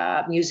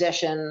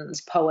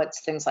 musicians,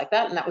 poets, things like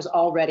that. And that was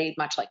already,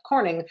 much like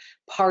Corning,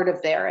 part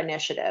of their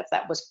initiative.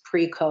 That was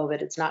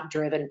pre-COVID. It's not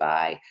driven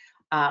by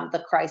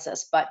the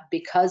crisis, but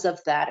because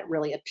of that, it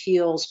really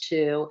appeals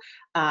to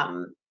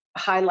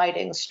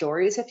highlighting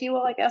stories, if you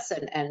will, I guess,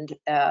 and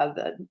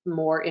the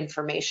more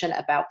information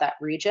about that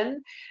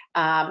region.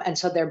 And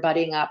so they're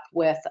buddying up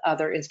with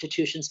other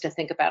institutions to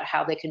think about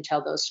how they can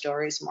tell those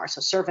stories more.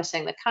 So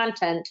surfacing the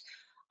content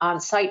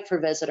on site for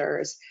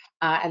visitors,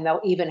 and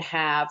they'll even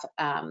have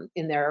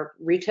in their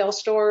retail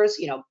stores,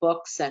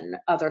 books and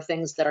other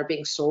things that are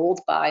being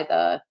sold by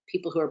the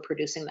people who are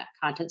producing that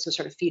content. So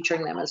sort of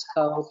featuring them as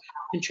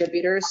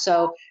co-contributors.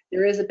 So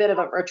there is a bit of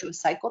a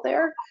virtuous cycle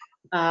there.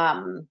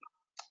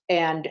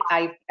 And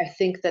I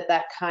think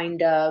that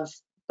kind of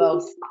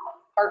both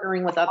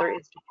partnering with other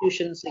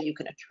institutions so you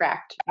can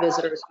attract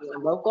visitors who are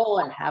local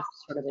and have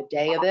sort of a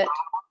day of it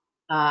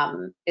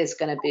is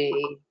going to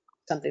be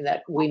something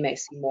that we may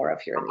see more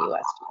of here in the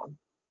US too.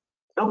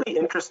 It'll be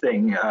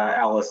interesting,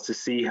 Alice, to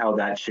see how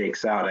that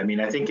shakes out. I mean,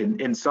 I think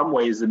in some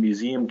ways the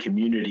museum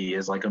community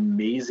is like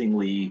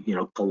amazingly,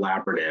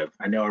 collaborative.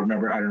 I don't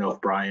know if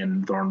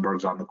Brian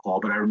Thornburg's on the call,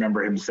 but I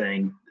remember him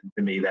saying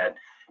to me that,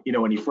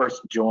 when he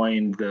first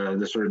joined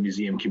the sort of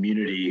museum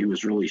community, he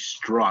was really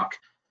struck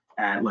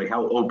at like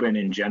how open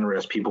and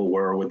generous people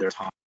were with their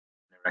time,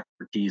 their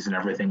expertise and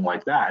everything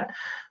like that.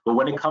 But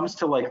when it comes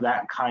to like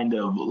that kind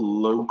of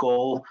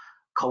local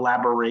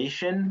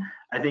collaboration,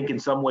 I think in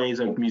some ways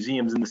like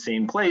museums in the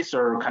same place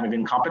are kind of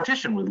in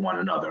competition with one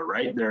another,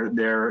 right?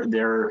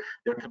 They're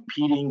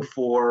competing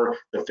for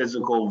the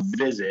physical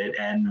visit,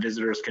 and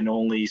visitors can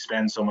only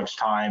spend so much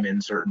time in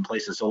certain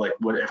places. So like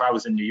if I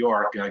was in New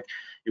York, like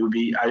it would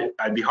be,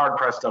 I'd be hard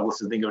pressed, Douglas,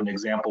 to think of an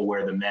example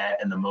where the Met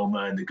and the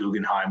MoMA and the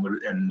Guggenheim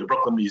and the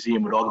Brooklyn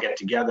Museum would all get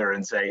together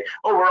and say,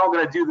 oh, we're all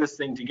going to do this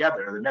thing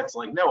together. The Met's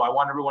like, no, I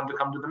want everyone to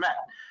come to the Met.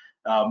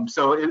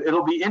 So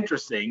it'll be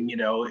interesting,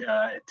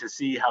 to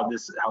see how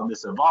this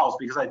evolves,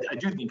 because I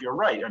do think you're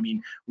right. I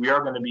mean, we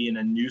are going to be in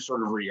a new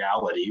sort of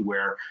reality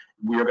where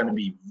we are going to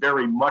be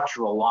very much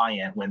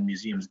reliant when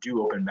museums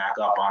do open back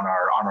up on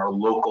our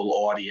local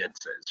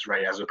audiences,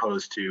 right, as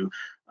opposed to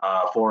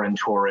foreign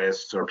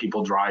tourists or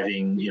people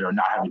driving,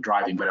 not having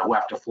driving, but who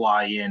have to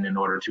fly in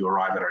order to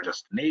arrive at our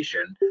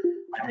destination.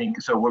 I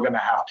think so. We're going to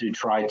have to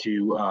try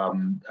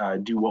to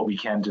do what we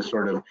can to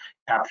sort of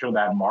capture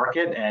that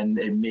market, and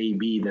it may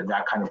be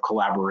that kind of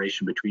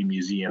collaboration between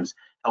museums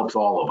helps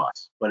all of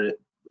us. But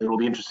it'll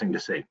be interesting to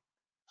see.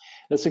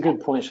 That's a good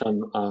point,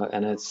 Sean,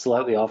 and it's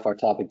slightly off our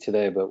topic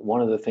today, but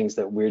one of the things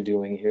that we're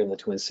doing here in the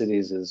Twin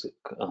Cities is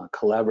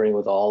collaborating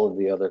with all of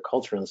the other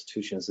cultural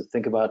institutions to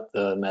think about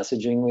the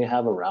messaging we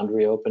have around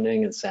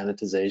reopening and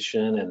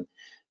sanitization and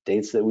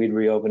dates that we'd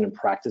reopen and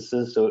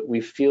practices. So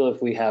we feel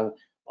if we have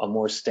a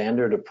more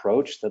standard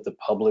approach, that the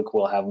public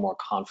will have more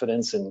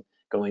confidence in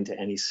going to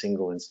any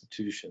single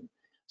institution.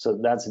 So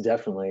that's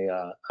definitely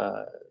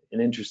an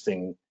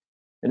interesting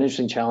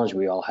challenge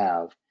we all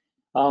have.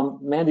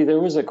 Mandy, there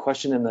was a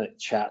question in the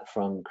chat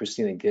from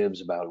Christina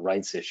Gibbs about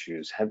rights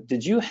issues.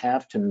 Did you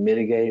have to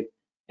mitigate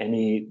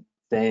anything?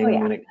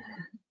 Oh, yeah.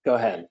 Go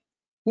ahead.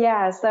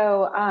 Yeah,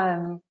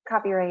 so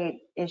copyright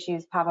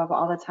issues pop up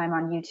all the time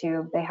on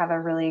YouTube. They have a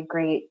really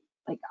great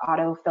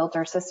auto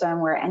filter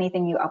system where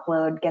anything you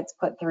upload gets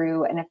put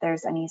through, and if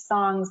there's any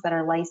songs that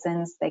are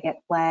licensed, they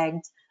get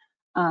flagged.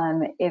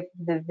 If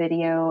the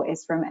video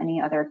is from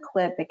any other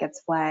clip, it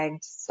gets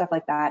flagged, stuff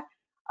like that.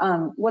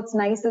 What's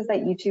nice is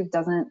that YouTube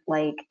doesn't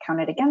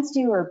count it against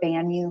you or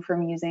ban you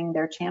from using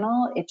their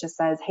channel. It just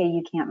says, hey,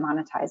 you can't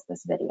monetize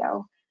this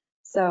video.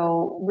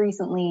 So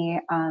recently,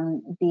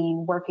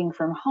 being working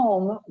from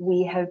home,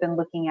 we have been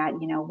looking at,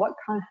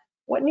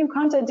 what new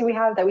content do we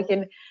have that we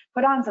can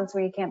put on since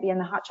we can't be in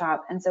the hot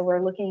shop? And so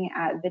we're looking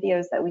at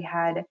videos that we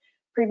had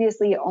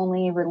previously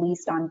only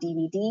released on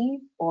DVD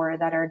or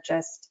that are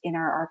just in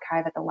our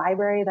archive at the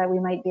library that we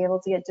might be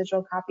able to get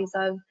digital copies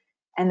of,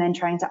 and then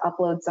trying to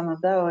upload some of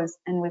those.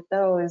 And with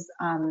those,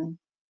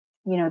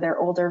 they're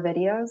older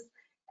videos.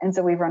 And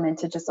so we've run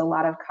into just a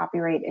lot of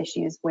copyright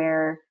issues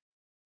where,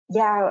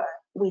 yeah,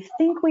 we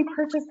think we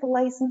purchased the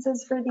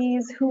licenses for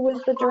these. Who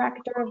was the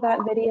director of that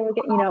video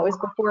again? It was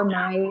before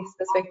my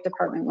specific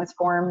department was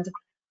formed.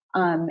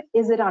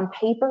 Is it on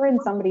paper in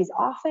somebody's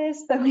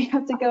office that we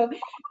have to go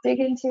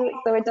dig into?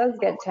 So it does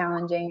get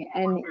challenging.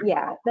 And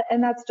yeah,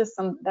 and that's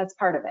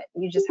part of it.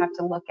 You just have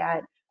to look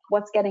at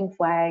what's getting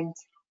flagged,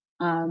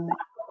 and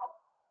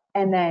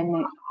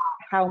then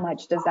how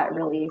much does that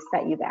really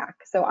set you back?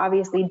 So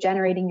obviously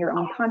generating your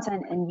own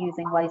content and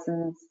using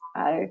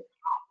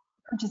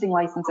purchasing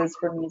licenses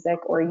for music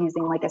or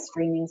using like a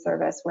streaming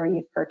service where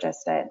you've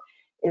purchased it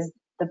is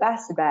the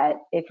best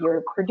bet if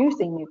you're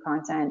producing new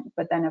content.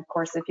 But then of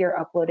course, if you're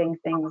uploading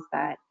things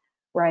that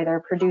were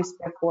either produced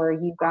before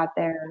you got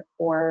there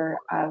or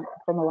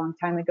from a long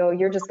time ago,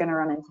 you're just going to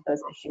run into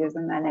those issues.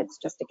 And then it's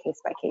just a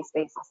case-by-case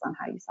basis on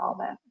how you solve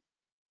it.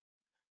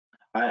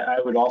 I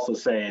would also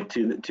say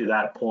to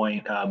that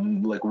point,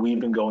 like we've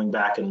been going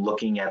back and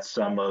looking at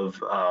some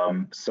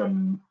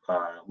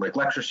like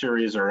lecture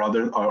series or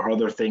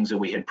other things that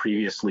we had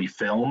previously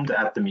filmed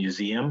at the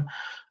museum,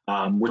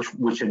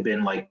 which had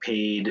been like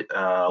paid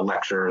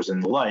lectures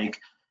and the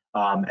like,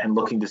 and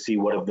looking to see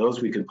what of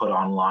those we could put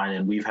online.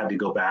 And we've had to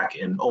go back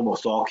in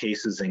almost all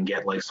cases and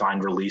get like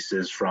signed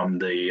releases from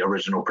the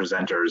original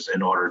presenters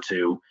in order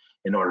to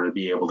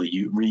be able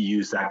to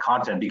reuse that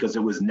content, because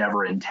it was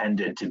never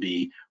intended to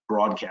be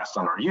broadcast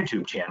on our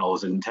YouTube channel.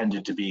 Is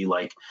intended to be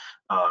like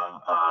a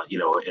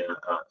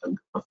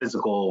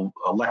physical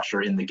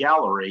lecture in the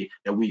gallery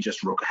that we just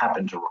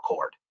happened to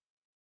record.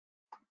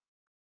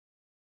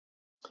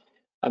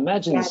 I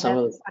imagine yeah, some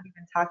of not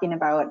even talking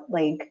about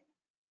like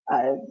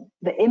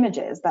the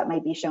images that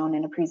might be shown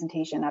in a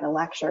presentation at a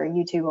lecture.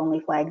 YouTube only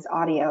flags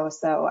audio,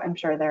 so I'm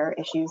sure there are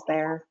issues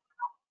there.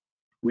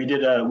 We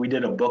did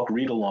a book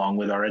read along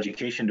with our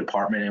education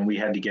department, and we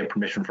had to get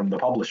permission from the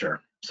publisher.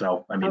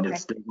 So I mean, okay.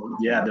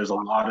 There's a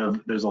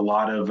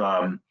lot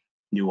of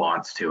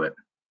nuance to it.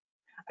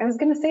 I was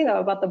going to say though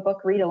about the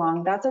book read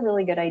along, that's a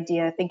really good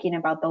idea, thinking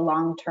about the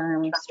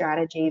long-term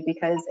strategy,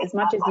 because as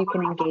much as you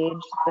can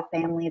engage the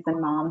families and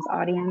moms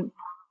audience,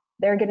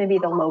 they're going to be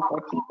the local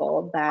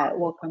people that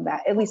will come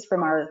back, at least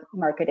from our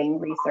marketing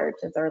research,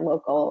 it's our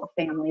local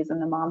families,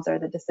 and the moms are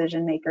the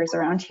decision makers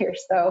around here.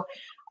 So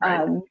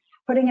right.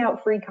 Putting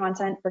out free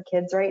content for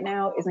kids right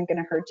now isn't going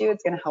to hurt you.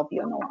 It's going to help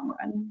you in the long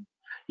run.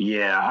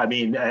 Yeah, I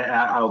mean,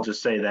 I'll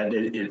just say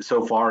that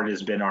so far it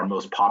has been our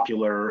most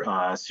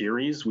popular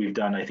series. We've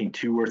done, I think,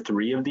 2 or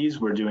 3 of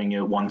these. We're doing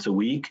it once a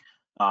week.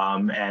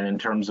 And in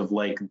terms of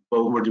like,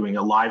 we're doing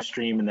a live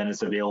stream and then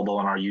it's available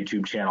on our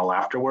YouTube channel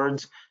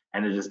afterwards.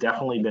 And it has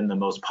definitely been the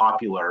most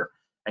popular.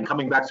 And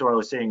coming back to what I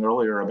was saying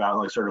earlier about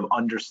like sort of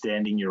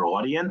understanding your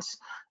audience,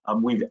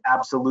 we've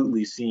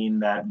absolutely seen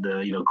that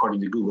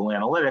according to Google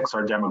Analytics,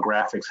 our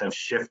demographics have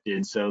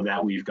shifted so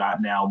that we've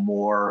got now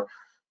more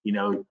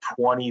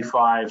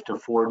 25 to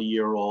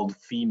 40-year-old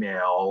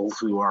females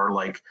who are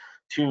like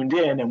tuned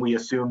in, and we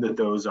assume that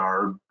those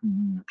are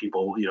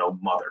people,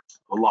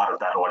 mothers. A lot of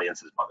that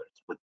audience is mothers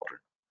with children.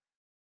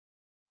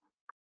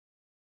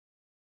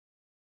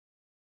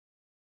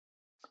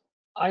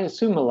 I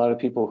assume a lot of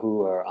people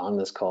who are on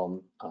this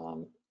call,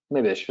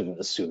 maybe I shouldn't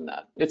assume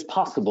that. It's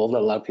possible that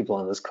a lot of people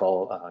on this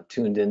call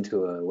tuned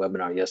into a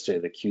webinar yesterday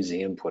that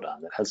QZM put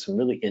on that has some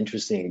really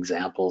interesting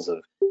examples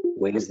of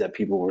ways that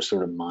people were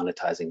sort of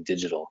monetizing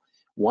digital.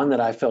 One that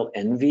I felt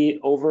envy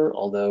over,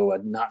 although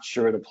I'm not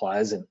sure it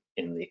applies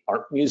in the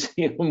art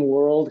museum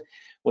world,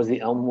 was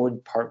the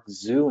Elmwood Park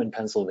Zoo in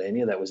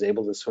Pennsylvania that was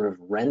able to sort of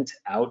rent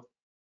out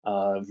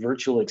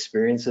virtual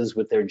experiences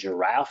with their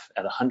giraffe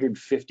at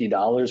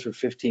 $150 for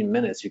 15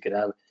 minutes. You could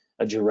have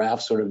a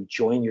giraffe sort of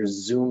join your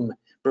Zoom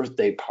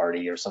birthday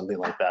party or something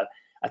like that.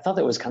 I thought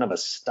that was kind of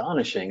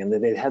astonishing, and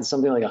that they had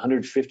something like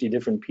 150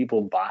 different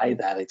people buy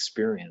that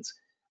experience.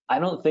 I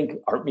don't think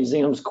art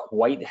museums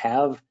quite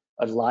have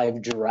a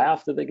live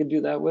giraffe that they could do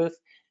that with,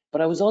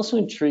 but I was also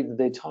intrigued that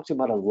they talked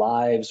about a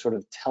live sort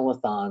of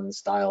telethon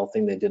style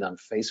thing they did on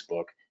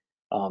Facebook.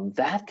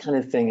 That kind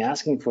of thing,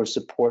 asking for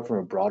support from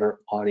a broader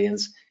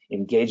audience,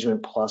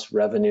 engagement plus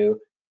revenue,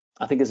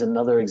 I think is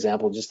another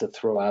example just to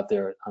throw out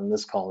there on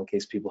this call in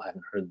case people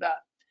hadn't heard that.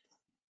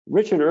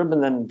 Richard Urban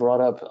then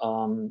brought up,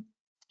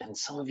 and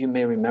some of you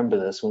may remember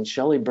this, when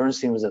Shelley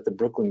Bernstein was at the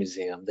Brooklyn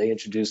Museum, they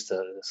introduced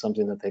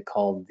something that they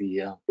called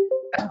the,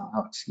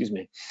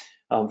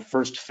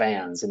 First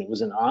Fans, and it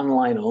was an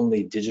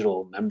online-only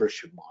digital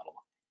membership model.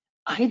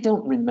 I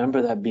don't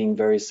remember that being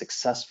very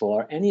successful.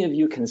 Are any of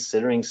you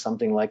considering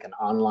something like an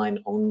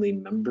online-only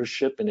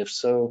membership? And if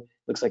so,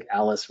 looks like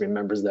Alice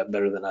remembers that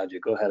better than I do.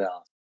 Go ahead,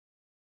 Alice.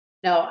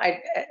 No,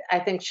 I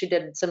think she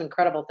did some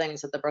incredible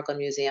things at the Brooklyn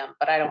Museum,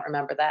 but I don't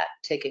remember that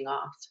taking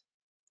off.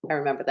 I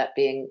remember that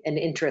being an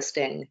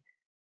interesting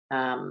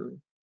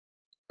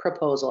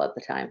proposal at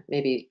the time,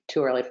 maybe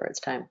too early for its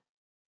time.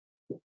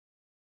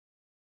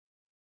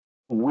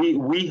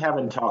 We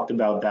haven't talked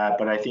about that,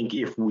 but I think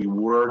if we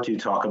were to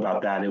talk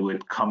about that, it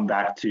would come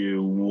back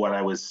to what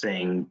I was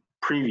saying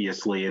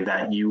previously,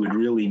 that you would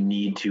really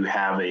need to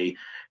have a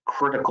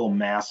critical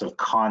mass of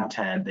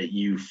content that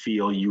you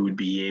feel you would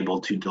be able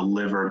to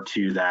deliver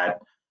to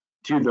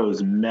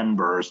those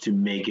members to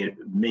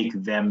make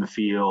them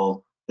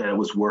feel that it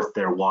was worth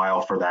their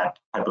while for that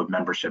type of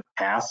membership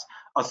pass,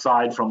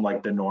 aside from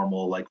like the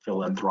normal like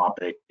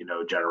philanthropic,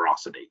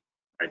 generosity,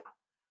 right?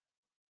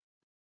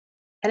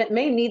 And it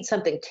may need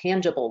something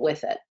tangible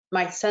with it.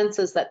 My sense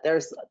is that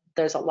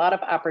there's a lot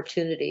of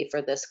opportunity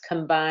for this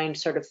combined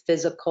sort of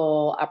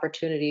physical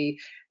opportunity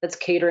that's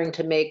catering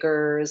to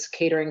makers,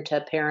 catering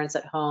to parents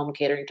at home,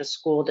 catering to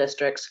school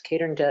districts,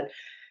 catering to,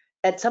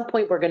 at some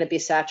point we're going to be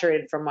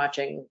saturated from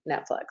watching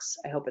Netflix.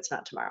 I hope it's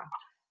not tomorrow.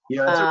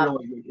 Yeah, that's a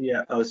really,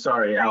 yeah. Oh,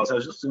 sorry, Alice. I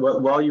was just,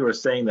 while you were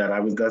saying that,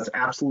 that's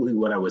absolutely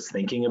what I was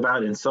thinking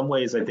about. In some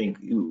ways, I think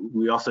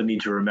we also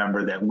need to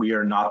remember that we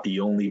are not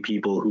the only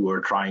people who are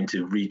trying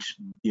to reach,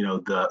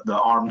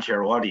 the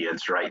armchair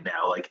audience right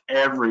now. Like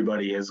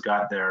everybody has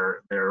got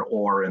their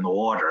oar in the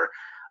water.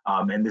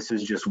 And this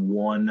is just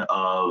one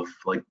of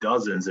like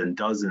dozens and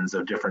dozens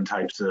of different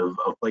types of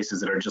places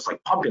that are just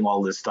like pumping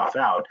all this stuff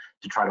out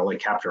to try to like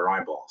capture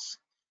eyeballs.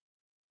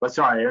 But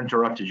sorry, I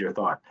interrupted your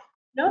thought.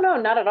 No,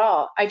 not at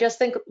all. I just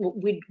think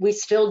we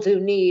still do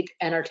need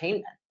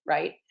entertainment,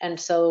 right? And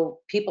so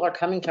people are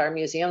coming to our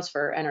museums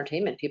for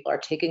entertainment. People are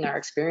taking our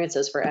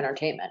experiences for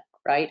entertainment,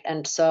 right?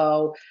 And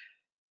so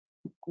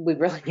we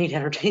really need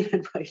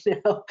entertainment right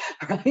now,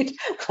 right?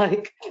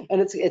 Like,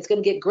 and it's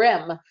going to get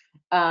grim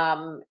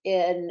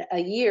in a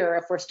year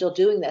if we're still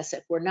doing this,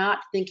 if we're not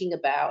thinking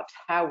about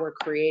how we're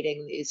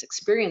creating these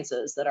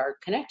experiences that are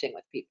connecting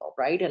with people,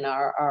 right? And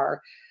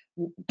are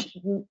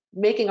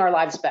making our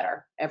lives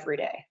better every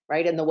day,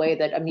 right? In the way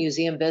that a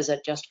museum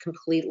visit just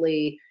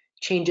completely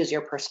changes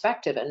your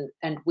perspective.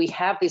 And we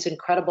have these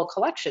incredible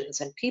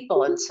collections and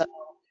people. And so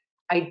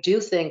I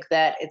do think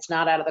that it's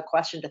not out of the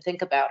question to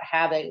think about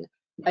having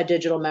a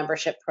digital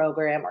membership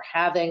program or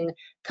having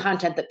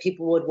content that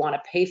people would want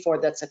to pay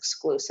for that's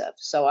exclusive.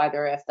 So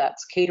either if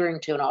that's catering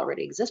to an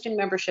already existing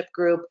membership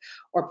group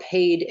or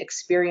paid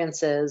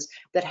experiences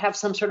that have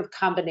some sort of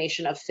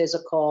combination of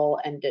physical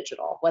and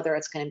digital, whether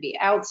it's going to be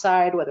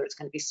outside, whether it's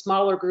going to be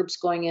smaller groups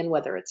going in,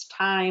 whether it's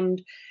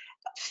timed,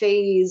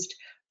 phased,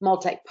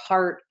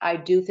 multi-part. I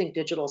do think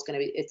digital is going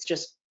to be,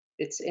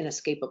 it's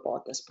inescapable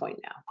at this point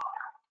now.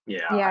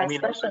 Yeah, I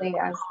mean, especially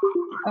as,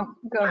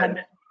 go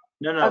ahead.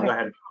 No, okay. Go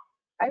ahead.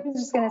 I was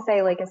just going to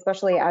say, like,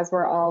 especially as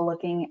we're all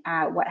looking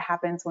at what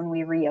happens when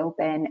we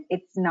reopen,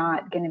 it's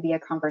not going to be a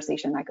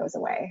conversation that goes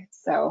away.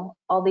 So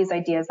all these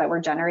ideas that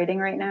we're generating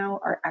right now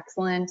are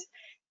excellent.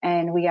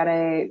 And we got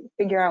to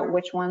figure out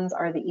which ones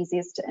are the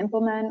easiest to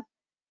implement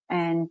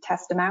and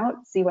test them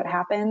out, see what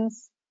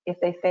happens. If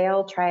they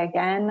fail, try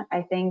again.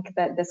 I think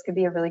that this could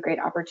be a really great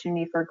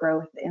opportunity for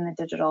growth in the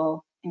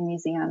digital in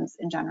museums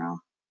in general.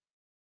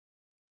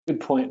 Good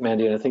point,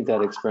 Mandy. And I think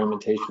that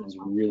experimentation is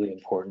really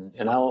important.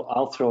 And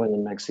I'll throw in the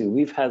mix too.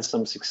 We've had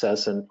some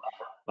success, and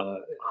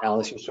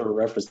Alice, you're sort of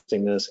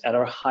referencing this. At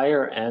our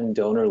higher end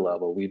donor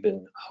level, we've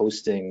been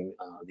hosting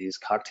these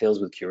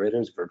cocktails with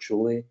curators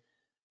virtually,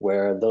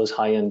 where those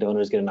high end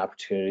donors get an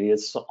opportunity.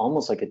 It's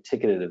almost like a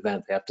ticketed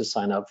event. They have to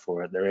sign up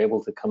for it. They're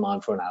able to come on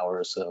for an hour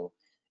or so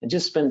and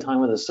just spend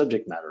time with a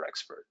subject matter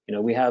expert.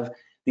 We have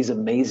these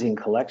amazing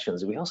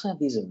collections. We also have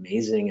these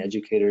amazing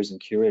educators and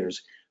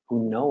curators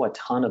who know a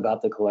ton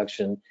about the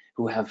collection,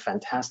 who have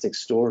fantastic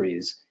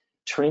stories.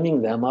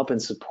 Training them up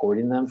and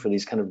supporting them for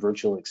these kind of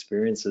virtual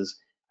experiences,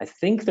 I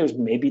think there's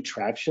maybe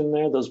traction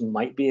there. Those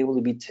might be able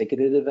to be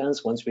ticketed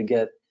events once we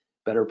get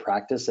better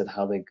practice at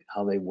how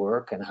they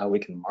work and how we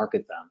can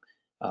market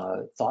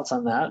them. Thoughts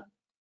on that?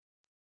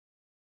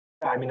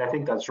 I mean, I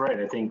think that's right.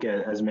 I think,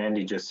 as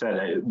Mandy just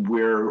said,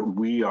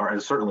 we are,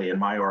 and certainly in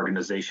my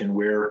organization,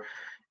 we're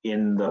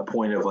in the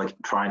point of like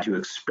trying to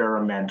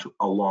experiment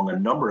along a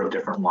number of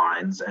different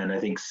lines. And I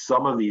think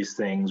some of these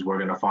things we're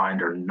going to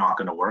find are not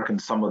going to work,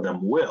 and some of them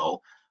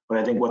will. But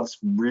I think what's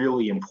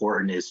really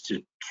important is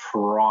to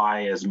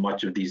try as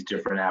much of these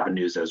different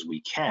avenues as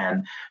we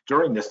can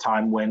during this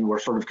time when we're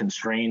sort of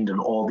constrained in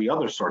all the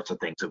other sorts of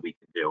things that we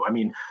can do. I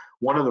mean,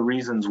 one of the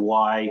reasons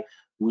why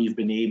we've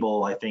been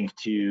able, I think,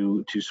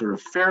 to sort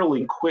of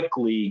fairly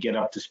quickly get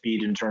up to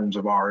speed in terms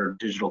of our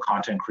digital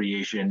content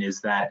creation is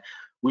that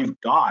we've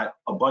got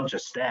a bunch of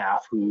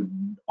staff who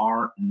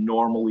aren't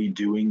normally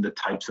doing the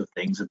types of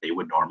things that they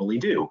would normally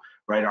do,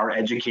 right? Our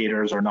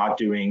educators are not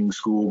doing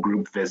school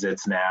group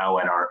visits now,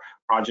 and our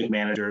project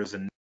managers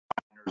and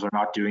are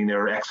not doing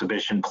their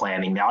exhibition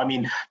planning now. I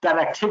mean, that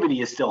activity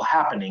is still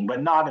happening,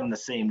 but not in the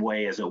same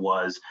way as it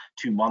was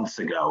 2 months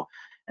ago.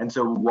 And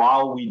so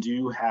while we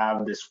do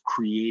have this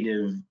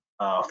creative,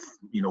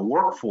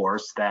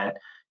 workforce that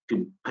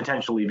could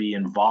potentially be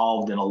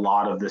involved in a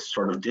lot of this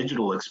sort of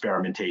digital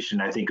experimentation.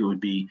 I think it would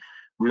be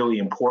really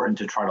important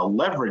to try to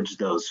leverage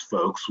those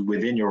folks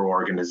within your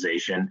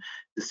organization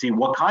to see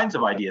what kinds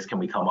of ideas can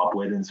we come up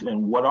with,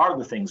 and what are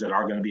the things that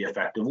are going to be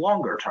effective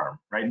longer term,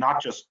 right? Not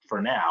just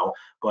for now,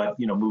 but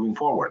moving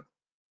forward.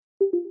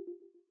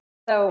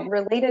 So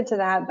related to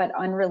that, but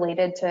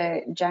unrelated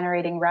to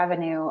generating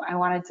revenue, I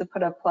wanted to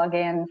put a plug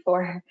in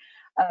for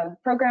a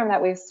program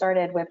that we've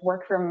started with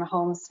work from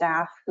home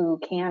staff who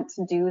can't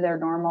do their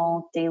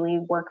normal daily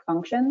work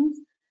functions,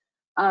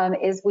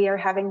 is we are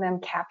having them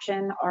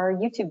caption our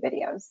YouTube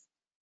videos.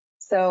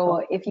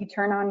 So if you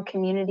turn on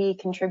community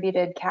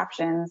contributed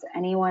captions,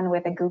 anyone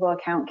with a Google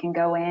account can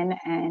go in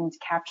and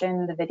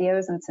caption the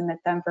videos and submit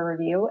them for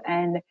review.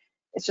 And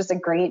it's just a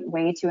great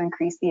way to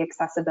increase the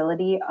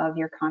accessibility of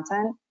your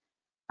content.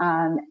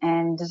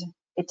 And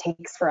it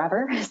takes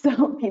forever,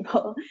 so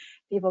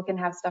people can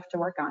have stuff to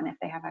work on if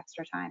they have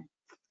extra time.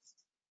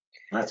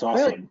 That's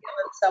awesome. Really, in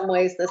some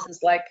ways, this is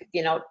like,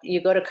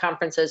 you go to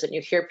conferences and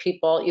you hear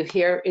people, you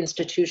hear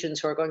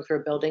institutions who are going through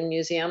a building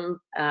museum,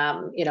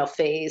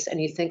 phase,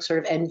 and you think sort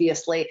of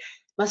enviously,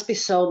 must be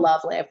so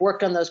lovely. I've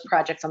worked on those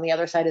projects. On the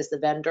other side is the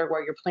vendor,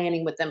 where you're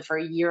planning with them for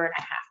a year and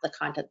a half the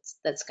content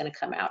that's going to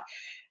come out.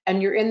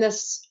 And you're in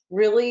this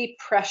really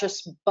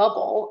precious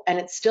bubble, and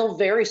it's still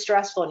very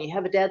stressful, and you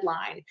have a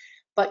deadline,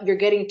 but you're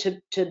getting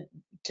to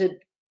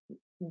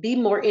be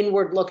more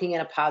inward looking in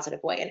a positive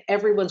way, and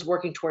everyone's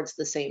working towards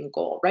the same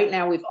goal. Right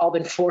now, we've all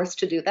been forced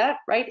to do that,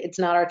 right? It's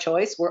not our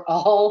choice. We're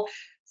all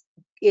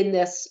in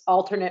this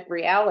alternate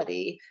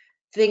reality,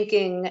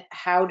 thinking,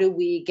 how do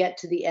we get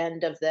to the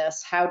end of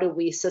this? How do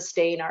we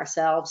sustain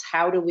ourselves?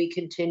 How do we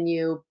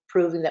continue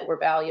proving that we're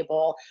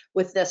valuable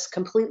with this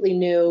completely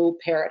new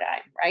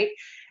paradigm, right?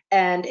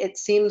 And it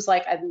seems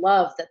like, I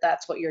love that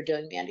that's what you're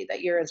doing, Mandy,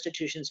 that your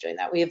institution's doing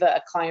that. We have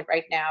a client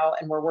right now,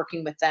 and we're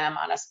working with them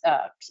on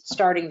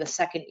starting the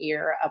second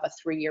year of a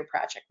 3-year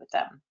project with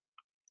them.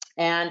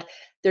 And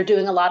they're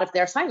doing a lot of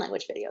their sign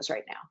language videos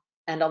right now,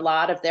 and a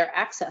lot of their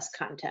access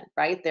content,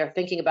 right? They're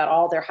thinking about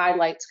all their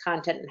highlights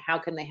content and how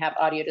can they have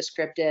audio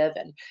descriptive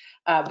and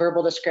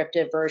verbal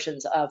descriptive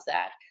versions of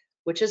that,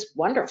 which is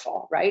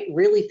wonderful, right?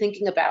 Really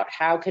thinking about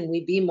how can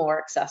we be more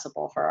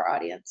accessible for our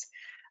audience.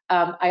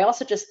 I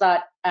also just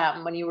thought,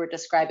 when you were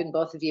describing,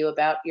 both of you,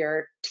 about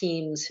your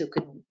teams who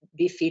could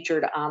be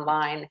featured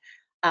online,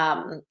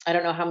 I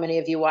don't know how many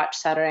of you watch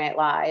Saturday Night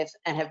Live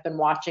and have been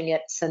watching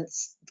it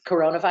since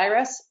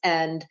coronavirus.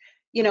 And,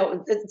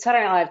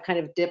 Saturday Night Live kind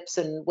of dips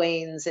and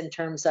wanes in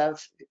terms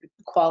of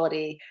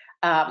quality.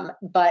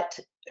 But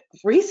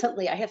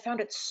recently I have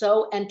found it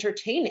so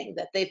entertaining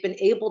that they've been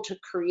able to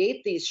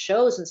create these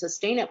shows and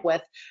sustain it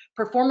with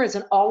performers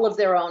in all of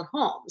their own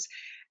homes.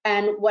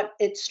 And what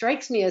it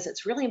strikes me is,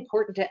 it's really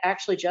important to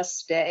actually just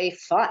stay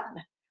fun,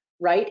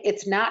 right?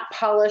 It's not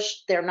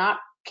polished. They're not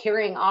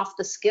carrying off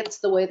the skits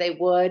the way they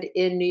would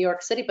in New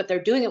York City, but they're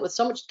doing it with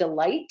so much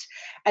delight.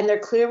 And they're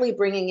clearly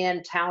bringing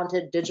in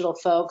talented digital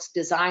folks,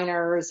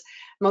 designers,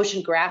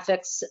 motion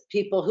graphics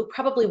people who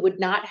probably would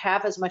not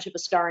have as much of a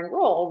starring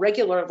role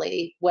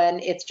regularly when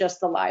it's just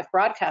the live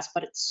broadcast.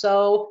 But it's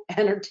so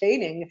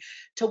entertaining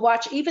to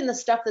watch, even the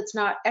stuff that's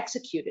not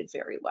executed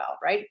very well,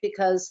 right?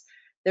 Because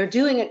they're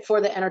doing it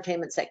for the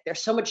entertainment's sake.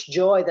 There's so much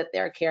joy that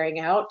they're carrying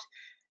out.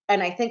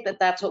 And I think that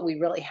that's what we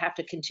really have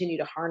to continue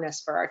to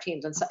harness for our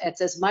teams. And so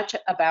it's as much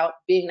about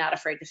being not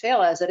afraid to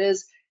fail as it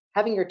is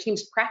having your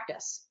teams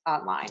practice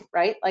online,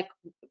 right? Like,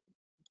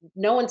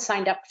 no one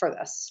signed up for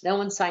this. No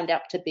one signed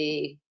up to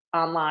be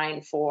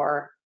online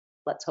for,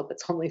 let's hope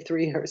it's only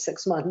 3 or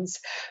 6 months,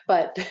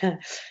 but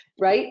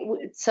right?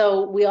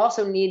 So we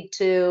also need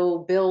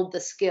to build the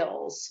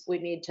skills. We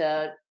need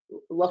to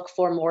look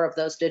for more of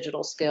those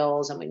digital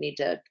skills, and we need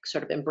to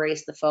sort of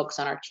embrace the folks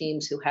on our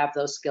teams who have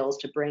those skills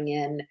to bring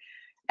in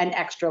an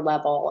extra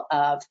level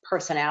of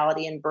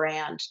personality and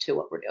brand to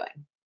what we're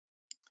doing.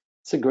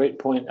 It's a great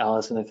point,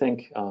 Alice. And I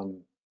think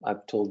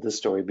I've told this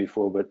story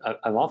before, but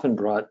I've often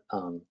brought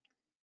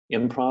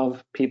improv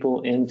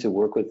people in to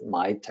work with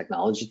my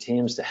technology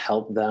teams to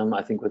help them,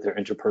 I think, with their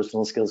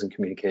interpersonal skills and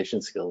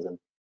communication skills. And,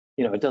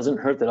 it doesn't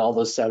hurt that all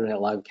those Saturday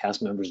Night Live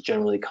cast members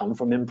generally come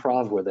from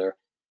improv, where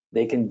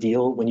they can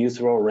deal, when you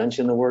throw a wrench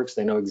in the works,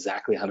 they know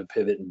exactly how to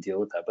pivot and deal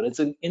with that. But it's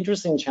an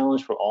interesting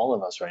challenge for all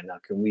of us right now.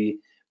 Can we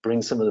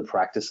bring some of the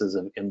practices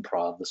of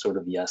improv, the sort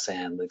of yes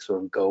and, like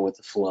sort of go with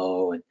the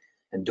flow,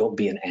 and don't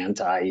be an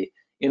anti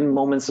in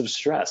moments of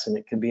stress? And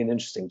it can be an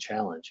interesting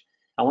challenge.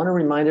 I want to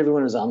remind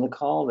everyone who's on the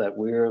call that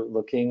we're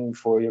looking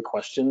for your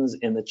questions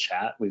in the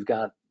chat. We've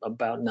got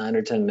about 9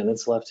 or 10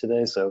 minutes left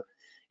today. So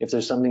if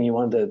there's something you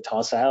wanted to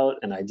toss out,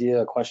 an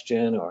idea, a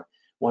question, or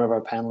one of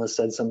our panelists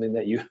said something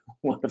that you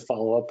want to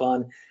follow up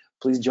on,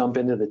 please jump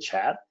into the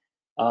chat.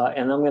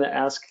 And I'm going to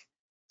ask,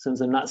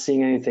 since I'm not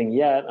seeing anything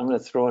yet, I'm going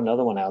to throw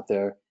another one out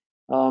there.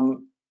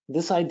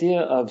 This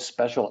idea of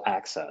special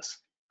access,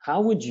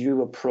 how would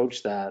you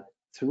approach that?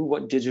 Through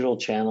what digital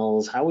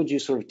channels? How would you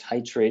sort of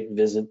titrate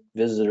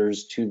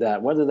visitors to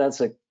that, whether that's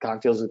at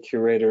Cocktails with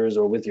Curators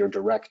or with your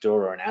director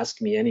or an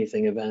Ask Me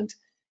Anything event?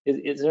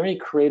 Is there any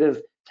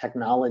creative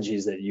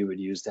technologies that you would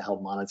use to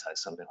help monetize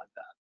something like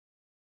that?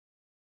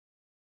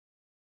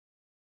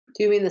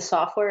 Do you mean the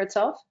software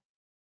itself?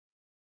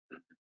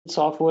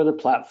 Software, the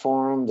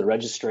platform, the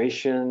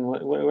registration,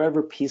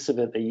 whatever piece of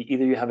it that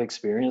either you have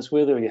experience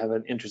with or you have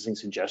an interesting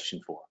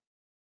suggestion for.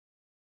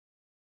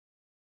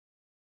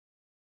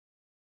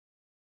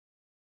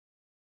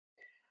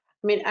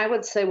 I mean, I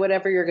would say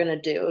whatever you're going to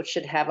do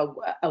should have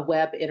a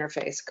web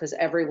interface, because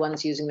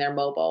everyone's using their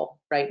mobile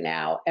right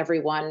now.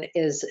 Everyone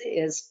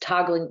is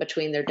toggling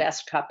between their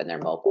desktop and their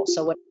mobile.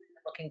 So what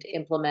you're looking to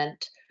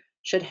implement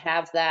should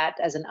have that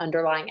as an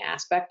underlying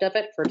aspect of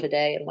it for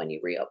today and when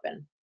you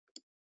reopen.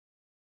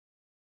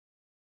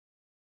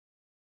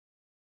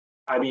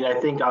 I mean, I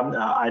think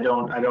I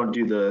don't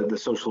do the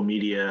social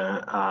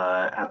media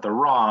at the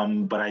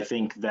ROM, but I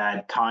think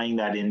that tying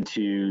that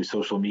into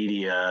social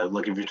media,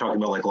 like if you're talking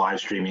about like live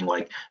streaming,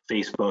 like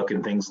Facebook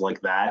and things like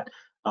that,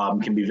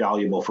 can be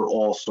valuable for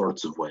all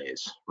sorts of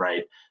ways,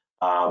 right?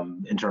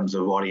 In terms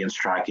of audience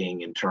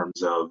tracking, in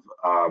terms of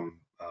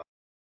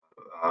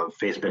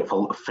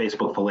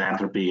Facebook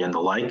philanthropy and the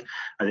like.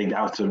 I think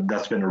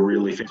that's been a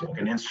really, Facebook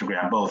and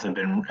Instagram both have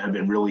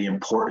been really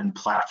important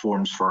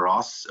platforms for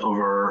us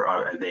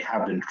over. They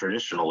have been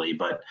traditionally,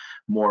 but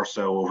more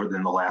so over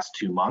than the last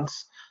 2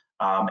 months.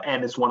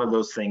 And it's one of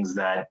those things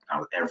that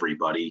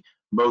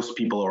most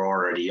people are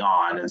already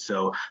on, and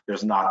so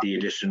there's not the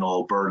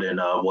additional burden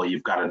of, well,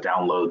 you've got to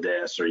download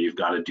this or you've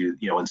got to do,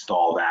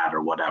 install that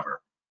or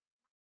whatever.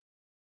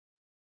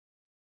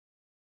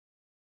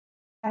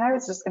 And I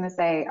was just going to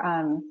say,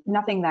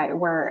 nothing that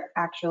we're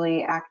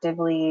actually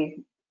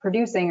actively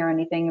producing or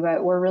anything,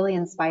 but we're really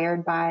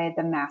inspired by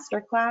the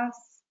Masterclass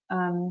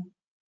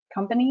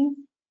company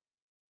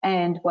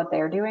and what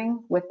they're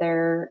doing with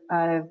their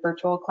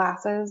virtual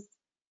classes.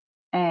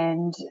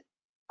 And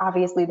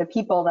obviously the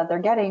people that they're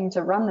getting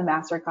to run the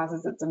master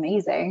classes, it's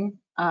amazing.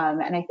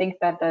 And I think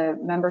that the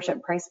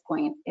membership price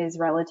point is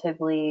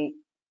relatively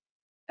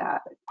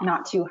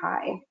not too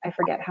high. I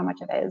forget how much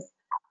it is.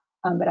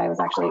 But I was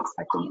actually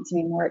expecting it to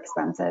be more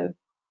expensive.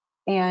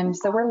 And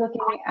so we're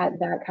looking at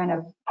that kind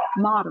of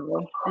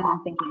model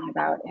and thinking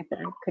about if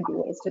there could be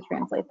ways to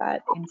translate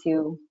that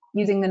into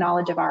using the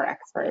knowledge of our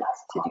experts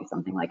to do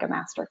something like a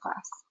master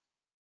class.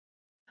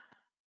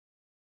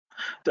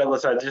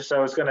 Douglas, I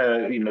was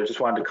gonna,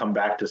 just wanted to come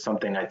back to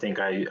something I think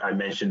I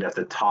mentioned at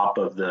the top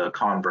of the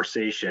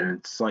conversation.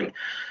 It's like,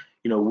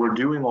 we're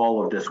doing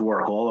all of this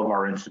work, all of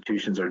our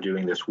institutions are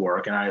doing this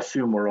work, and I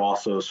assume we're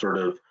also sort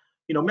of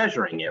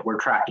measuring it, we're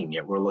tracking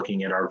it, we're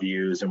looking at our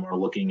views, and we're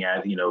looking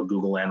at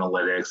Google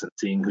Analytics and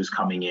seeing who's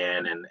coming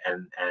in and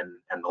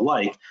the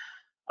like.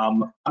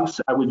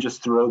 I would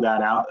just throw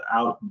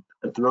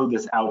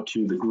this out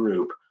to the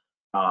group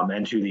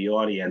and to the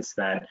audience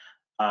that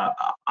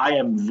I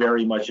am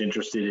very much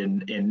interested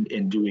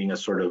in doing a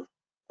sort of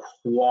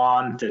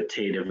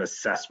quantitative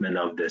assessment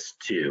of this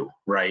too,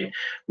 right?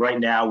 Right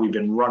now we've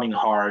been running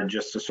hard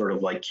just to sort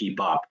of like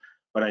keep up.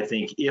 But I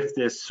think if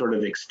this sort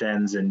of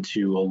extends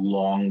into a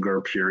longer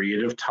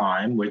period of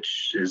time,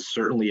 which is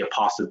certainly a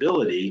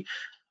possibility,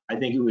 I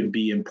think it would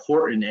be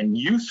important and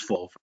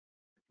useful for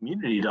the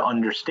community to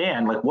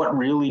understand, like, what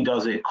really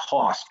does it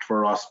cost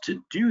for us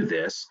to do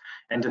this?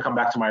 And to come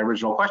back to my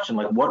original question,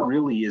 like, what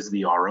really is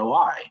the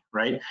ROI,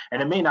 right?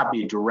 And it may not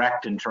be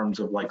direct in terms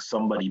of like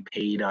somebody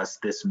paid us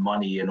this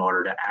money in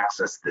order to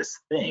access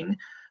this thing,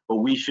 but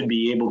we should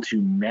be able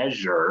to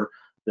measure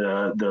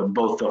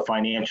both the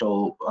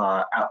financial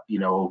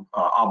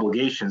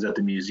obligations that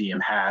the museum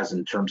has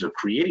in terms of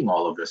creating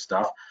all of this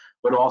stuff,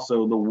 but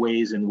also the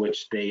ways in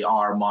which they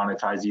are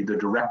monetized either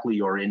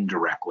directly or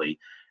indirectly.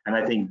 And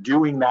I think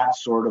doing that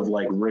sort of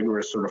like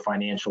rigorous sort of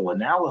financial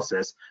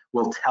analysis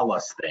will tell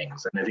us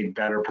things, and I think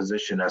better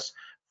position us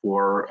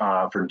for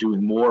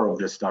doing more of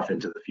this stuff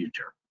into the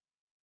future.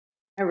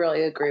 I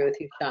really agree with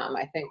you, Tom.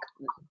 I think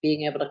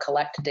being able to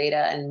collect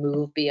data and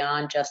move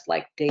beyond just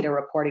like data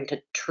reporting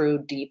to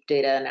true deep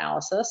data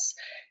analysis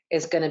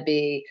is going to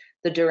be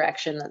the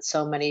direction that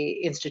so many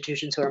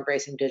institutions who are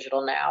embracing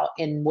digital now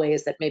in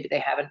ways that maybe they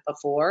haven't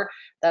before.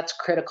 That's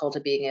critical to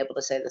being able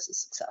to say this is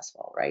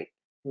successful, right?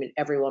 I mean,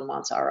 everyone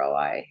wants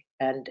ROI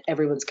and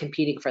everyone's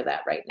competing for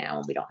that right now,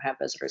 and we don't have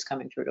visitors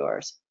coming through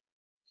doors.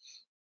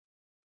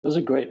 Those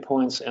are great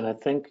points. And I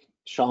think,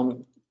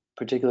 Sean,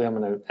 particularly I'm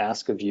going to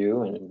ask of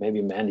you, and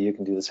maybe Mandy, you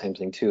can do the same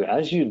thing too.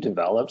 As you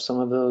develop some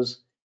of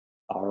those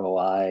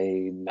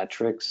ROI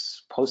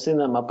metrics, posting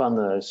them up on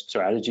the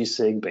Strategy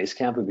SIG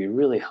Basecamp would be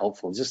really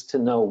helpful, just to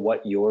know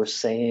what you're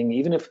saying.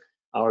 Even if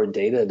our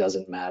data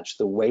doesn't match,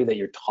 the way that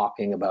you're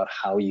talking about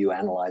how you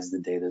analyze the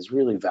data is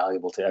really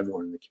valuable to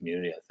everyone in the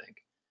community, I think.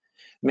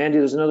 Mandy,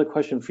 there's another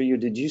question for you.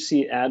 Did you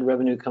see ad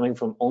revenue coming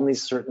from only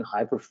certain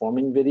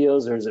high-performing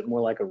videos, or is it more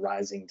like a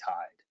rising tide?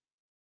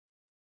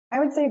 I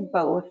would say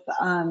both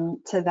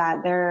to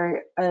that.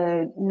 There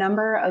are a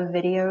number of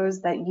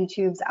videos that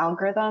YouTube's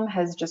algorithm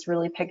has just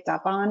really picked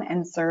up on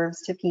and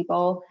serves to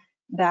people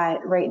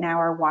that right now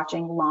are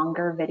watching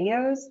longer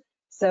videos.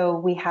 So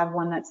we have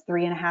one that's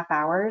 3.5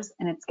 hours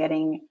and it's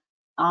getting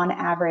on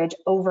average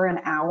over an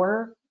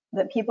hour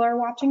that people are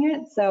watching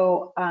it.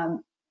 So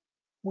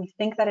we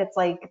think that it's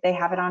like they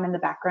have it on in the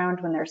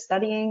background when they're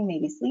studying,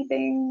 maybe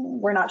sleeping,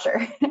 we're not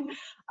sure.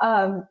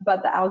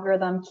 But the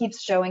algorithm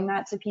keeps showing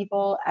that to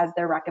people as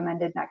their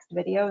recommended next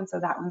video. And so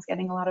that one's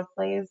getting a lot of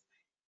plays.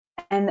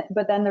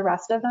 But then the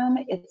rest of them,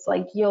 it's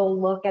like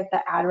you'll look at the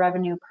ad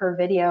revenue per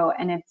video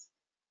and it's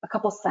a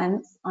couple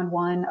cents on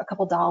one, a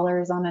couple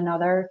dollars on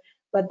another,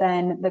 but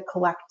then the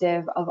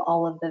collective of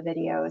all of the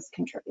videos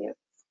contributes.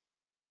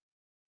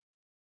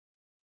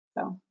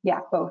 So yeah,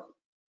 both.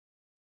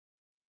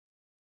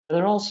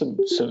 There are also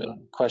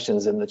some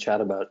questions in the chat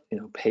about,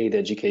 paid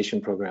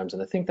education programs,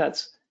 and I think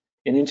that's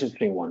an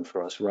interesting one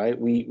for us, right?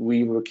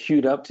 We were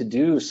queued up to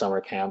do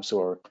summer camps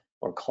or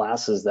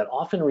classes that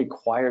often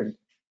required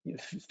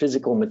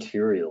physical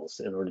materials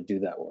in order to do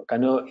that work. I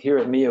know here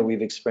at MIA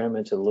we've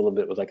experimented a little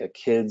bit with like a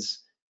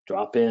kids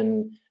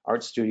drop-in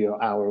art studio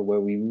hour where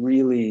we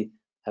really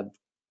have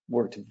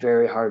worked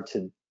very hard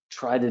to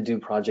try to do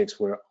projects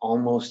where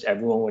almost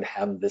everyone would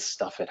have this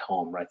stuff at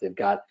home, right? They've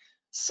got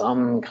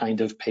some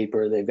kind of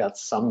paper, they've got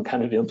some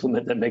kind of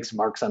implement that makes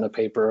marks on a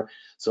paper,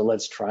 so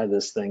let's try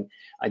this thing.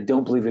 I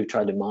don't believe we've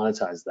tried to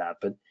monetize that,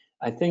 but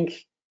I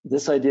think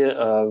this idea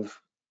of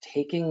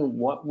taking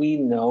what we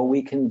know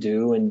we can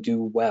do and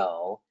do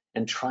well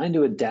and trying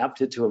to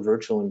adapt it to a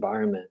virtual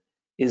environment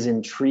is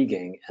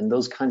intriguing, and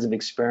those kinds of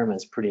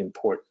experiments pretty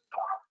important.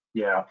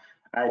 Yeah,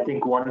 I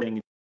think one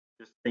thing,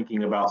 just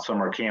thinking about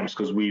summer camps,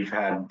 because we've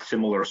had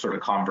similar sort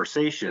of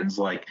conversations,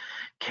 like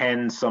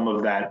can some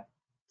of that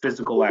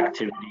physical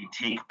activity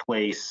take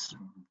place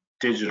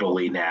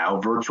digitally now,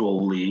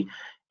 virtually,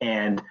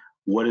 and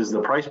what is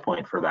the price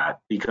point for that?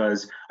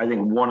 Because I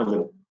think one of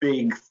the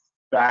big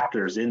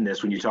factors in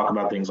this, when you talk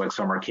about things like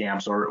summer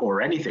camps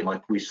or anything,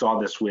 like we saw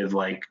this with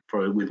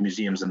with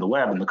museums and the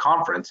web and the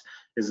conference,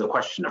 is the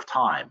question of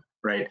time,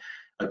 right?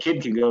 A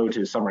kid can go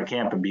to summer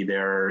camp and be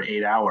there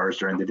 8 hours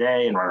during the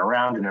day and run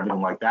around and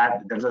everything like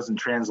that. That doesn't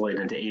translate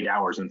into 8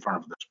 hours in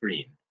front of the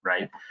screen,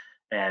 right?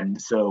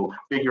 And so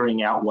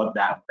figuring out what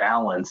that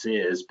balance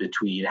is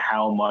between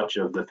how much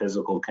of the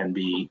physical can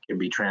be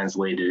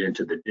translated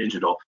into the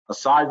digital,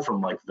 aside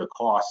from like the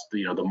cost,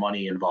 the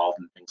money involved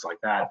and things like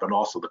that, but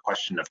also the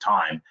question of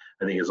time,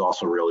 I think is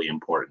also really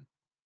important.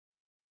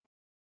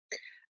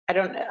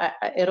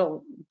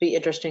 It'll be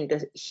interesting to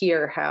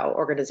hear how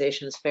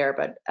organizations fare,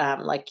 but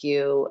like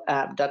you,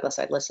 Douglas,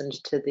 I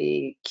listened to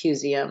the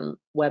QZM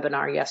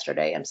webinar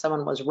yesterday, and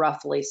someone was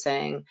roughly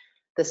saying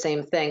the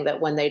same thing, that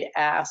when they'd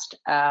asked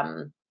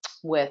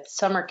with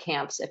summer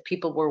camps if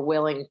people were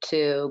willing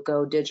to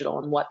go digital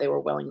and what they were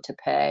willing to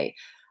pay,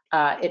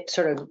 it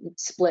sort of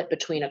split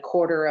between a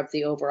quarter of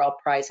the overall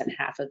price and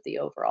half of the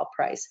overall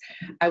price.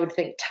 I would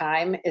think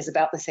time is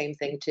about the same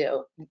thing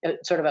too,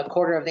 sort of a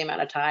quarter of the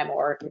amount of time,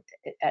 or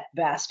at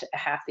best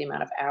half the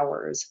amount of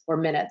hours or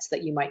minutes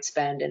that you might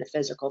spend in a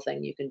physical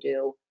thing you can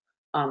do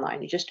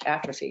online. You just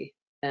atrophy.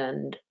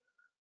 And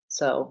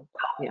so,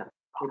 yeah,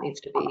 it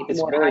needs to be It's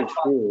more. very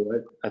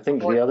true. I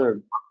think the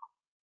other,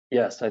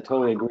 yes, I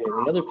totally agree.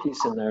 And the other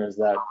piece in there is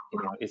that,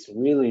 it's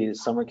really,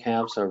 summer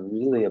camps are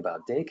really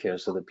about daycare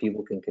so that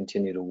people can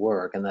continue to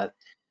work, and that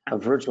a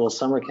virtual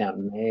summer camp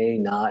may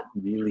not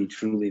really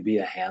truly be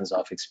a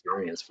hands-off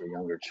experience for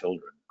younger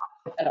children.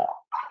 At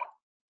all.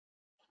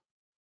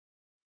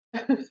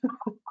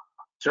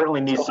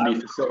 Certainly needs to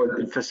be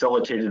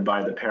facilitated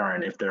by the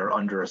parent if they're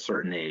under a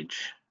certain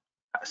age.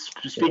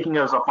 Speaking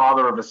as a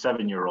father of a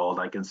 7-year-old,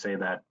 I can say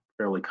that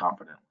fairly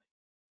confidently.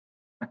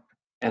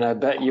 And I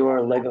bet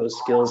your Lego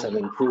skills have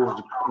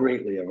improved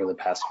greatly over the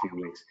past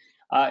few weeks.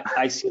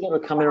 I see that we're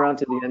coming around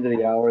to the end of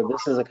the hour.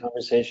 This is a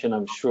conversation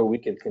I'm sure we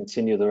could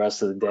continue the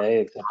rest of the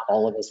day, except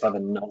all of us have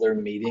another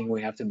meeting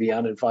we have to be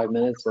on in 5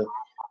 minutes. So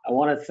I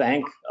want to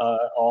thank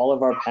all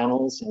of our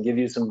panelists and give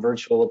you some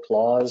virtual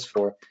applause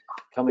for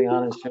coming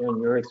on and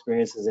sharing your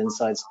experiences,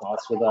 insights,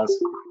 thoughts with us.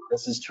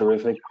 This is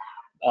terrific.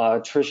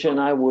 Tricia and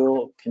I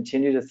will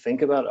continue to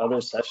think about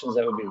other sessions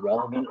that would be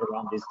relevant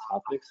around these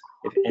topics.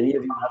 If any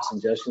of you have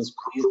suggestions,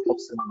 please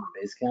post them on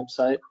the Basecamp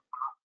site.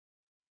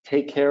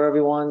 Take care,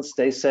 everyone.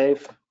 Stay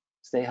safe.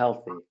 Stay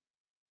healthy.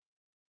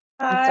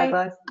 Thanks,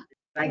 Douglas.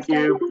 Thank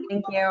you.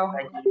 Thank you.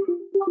 Thank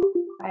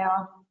you. Bye,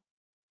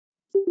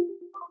 all.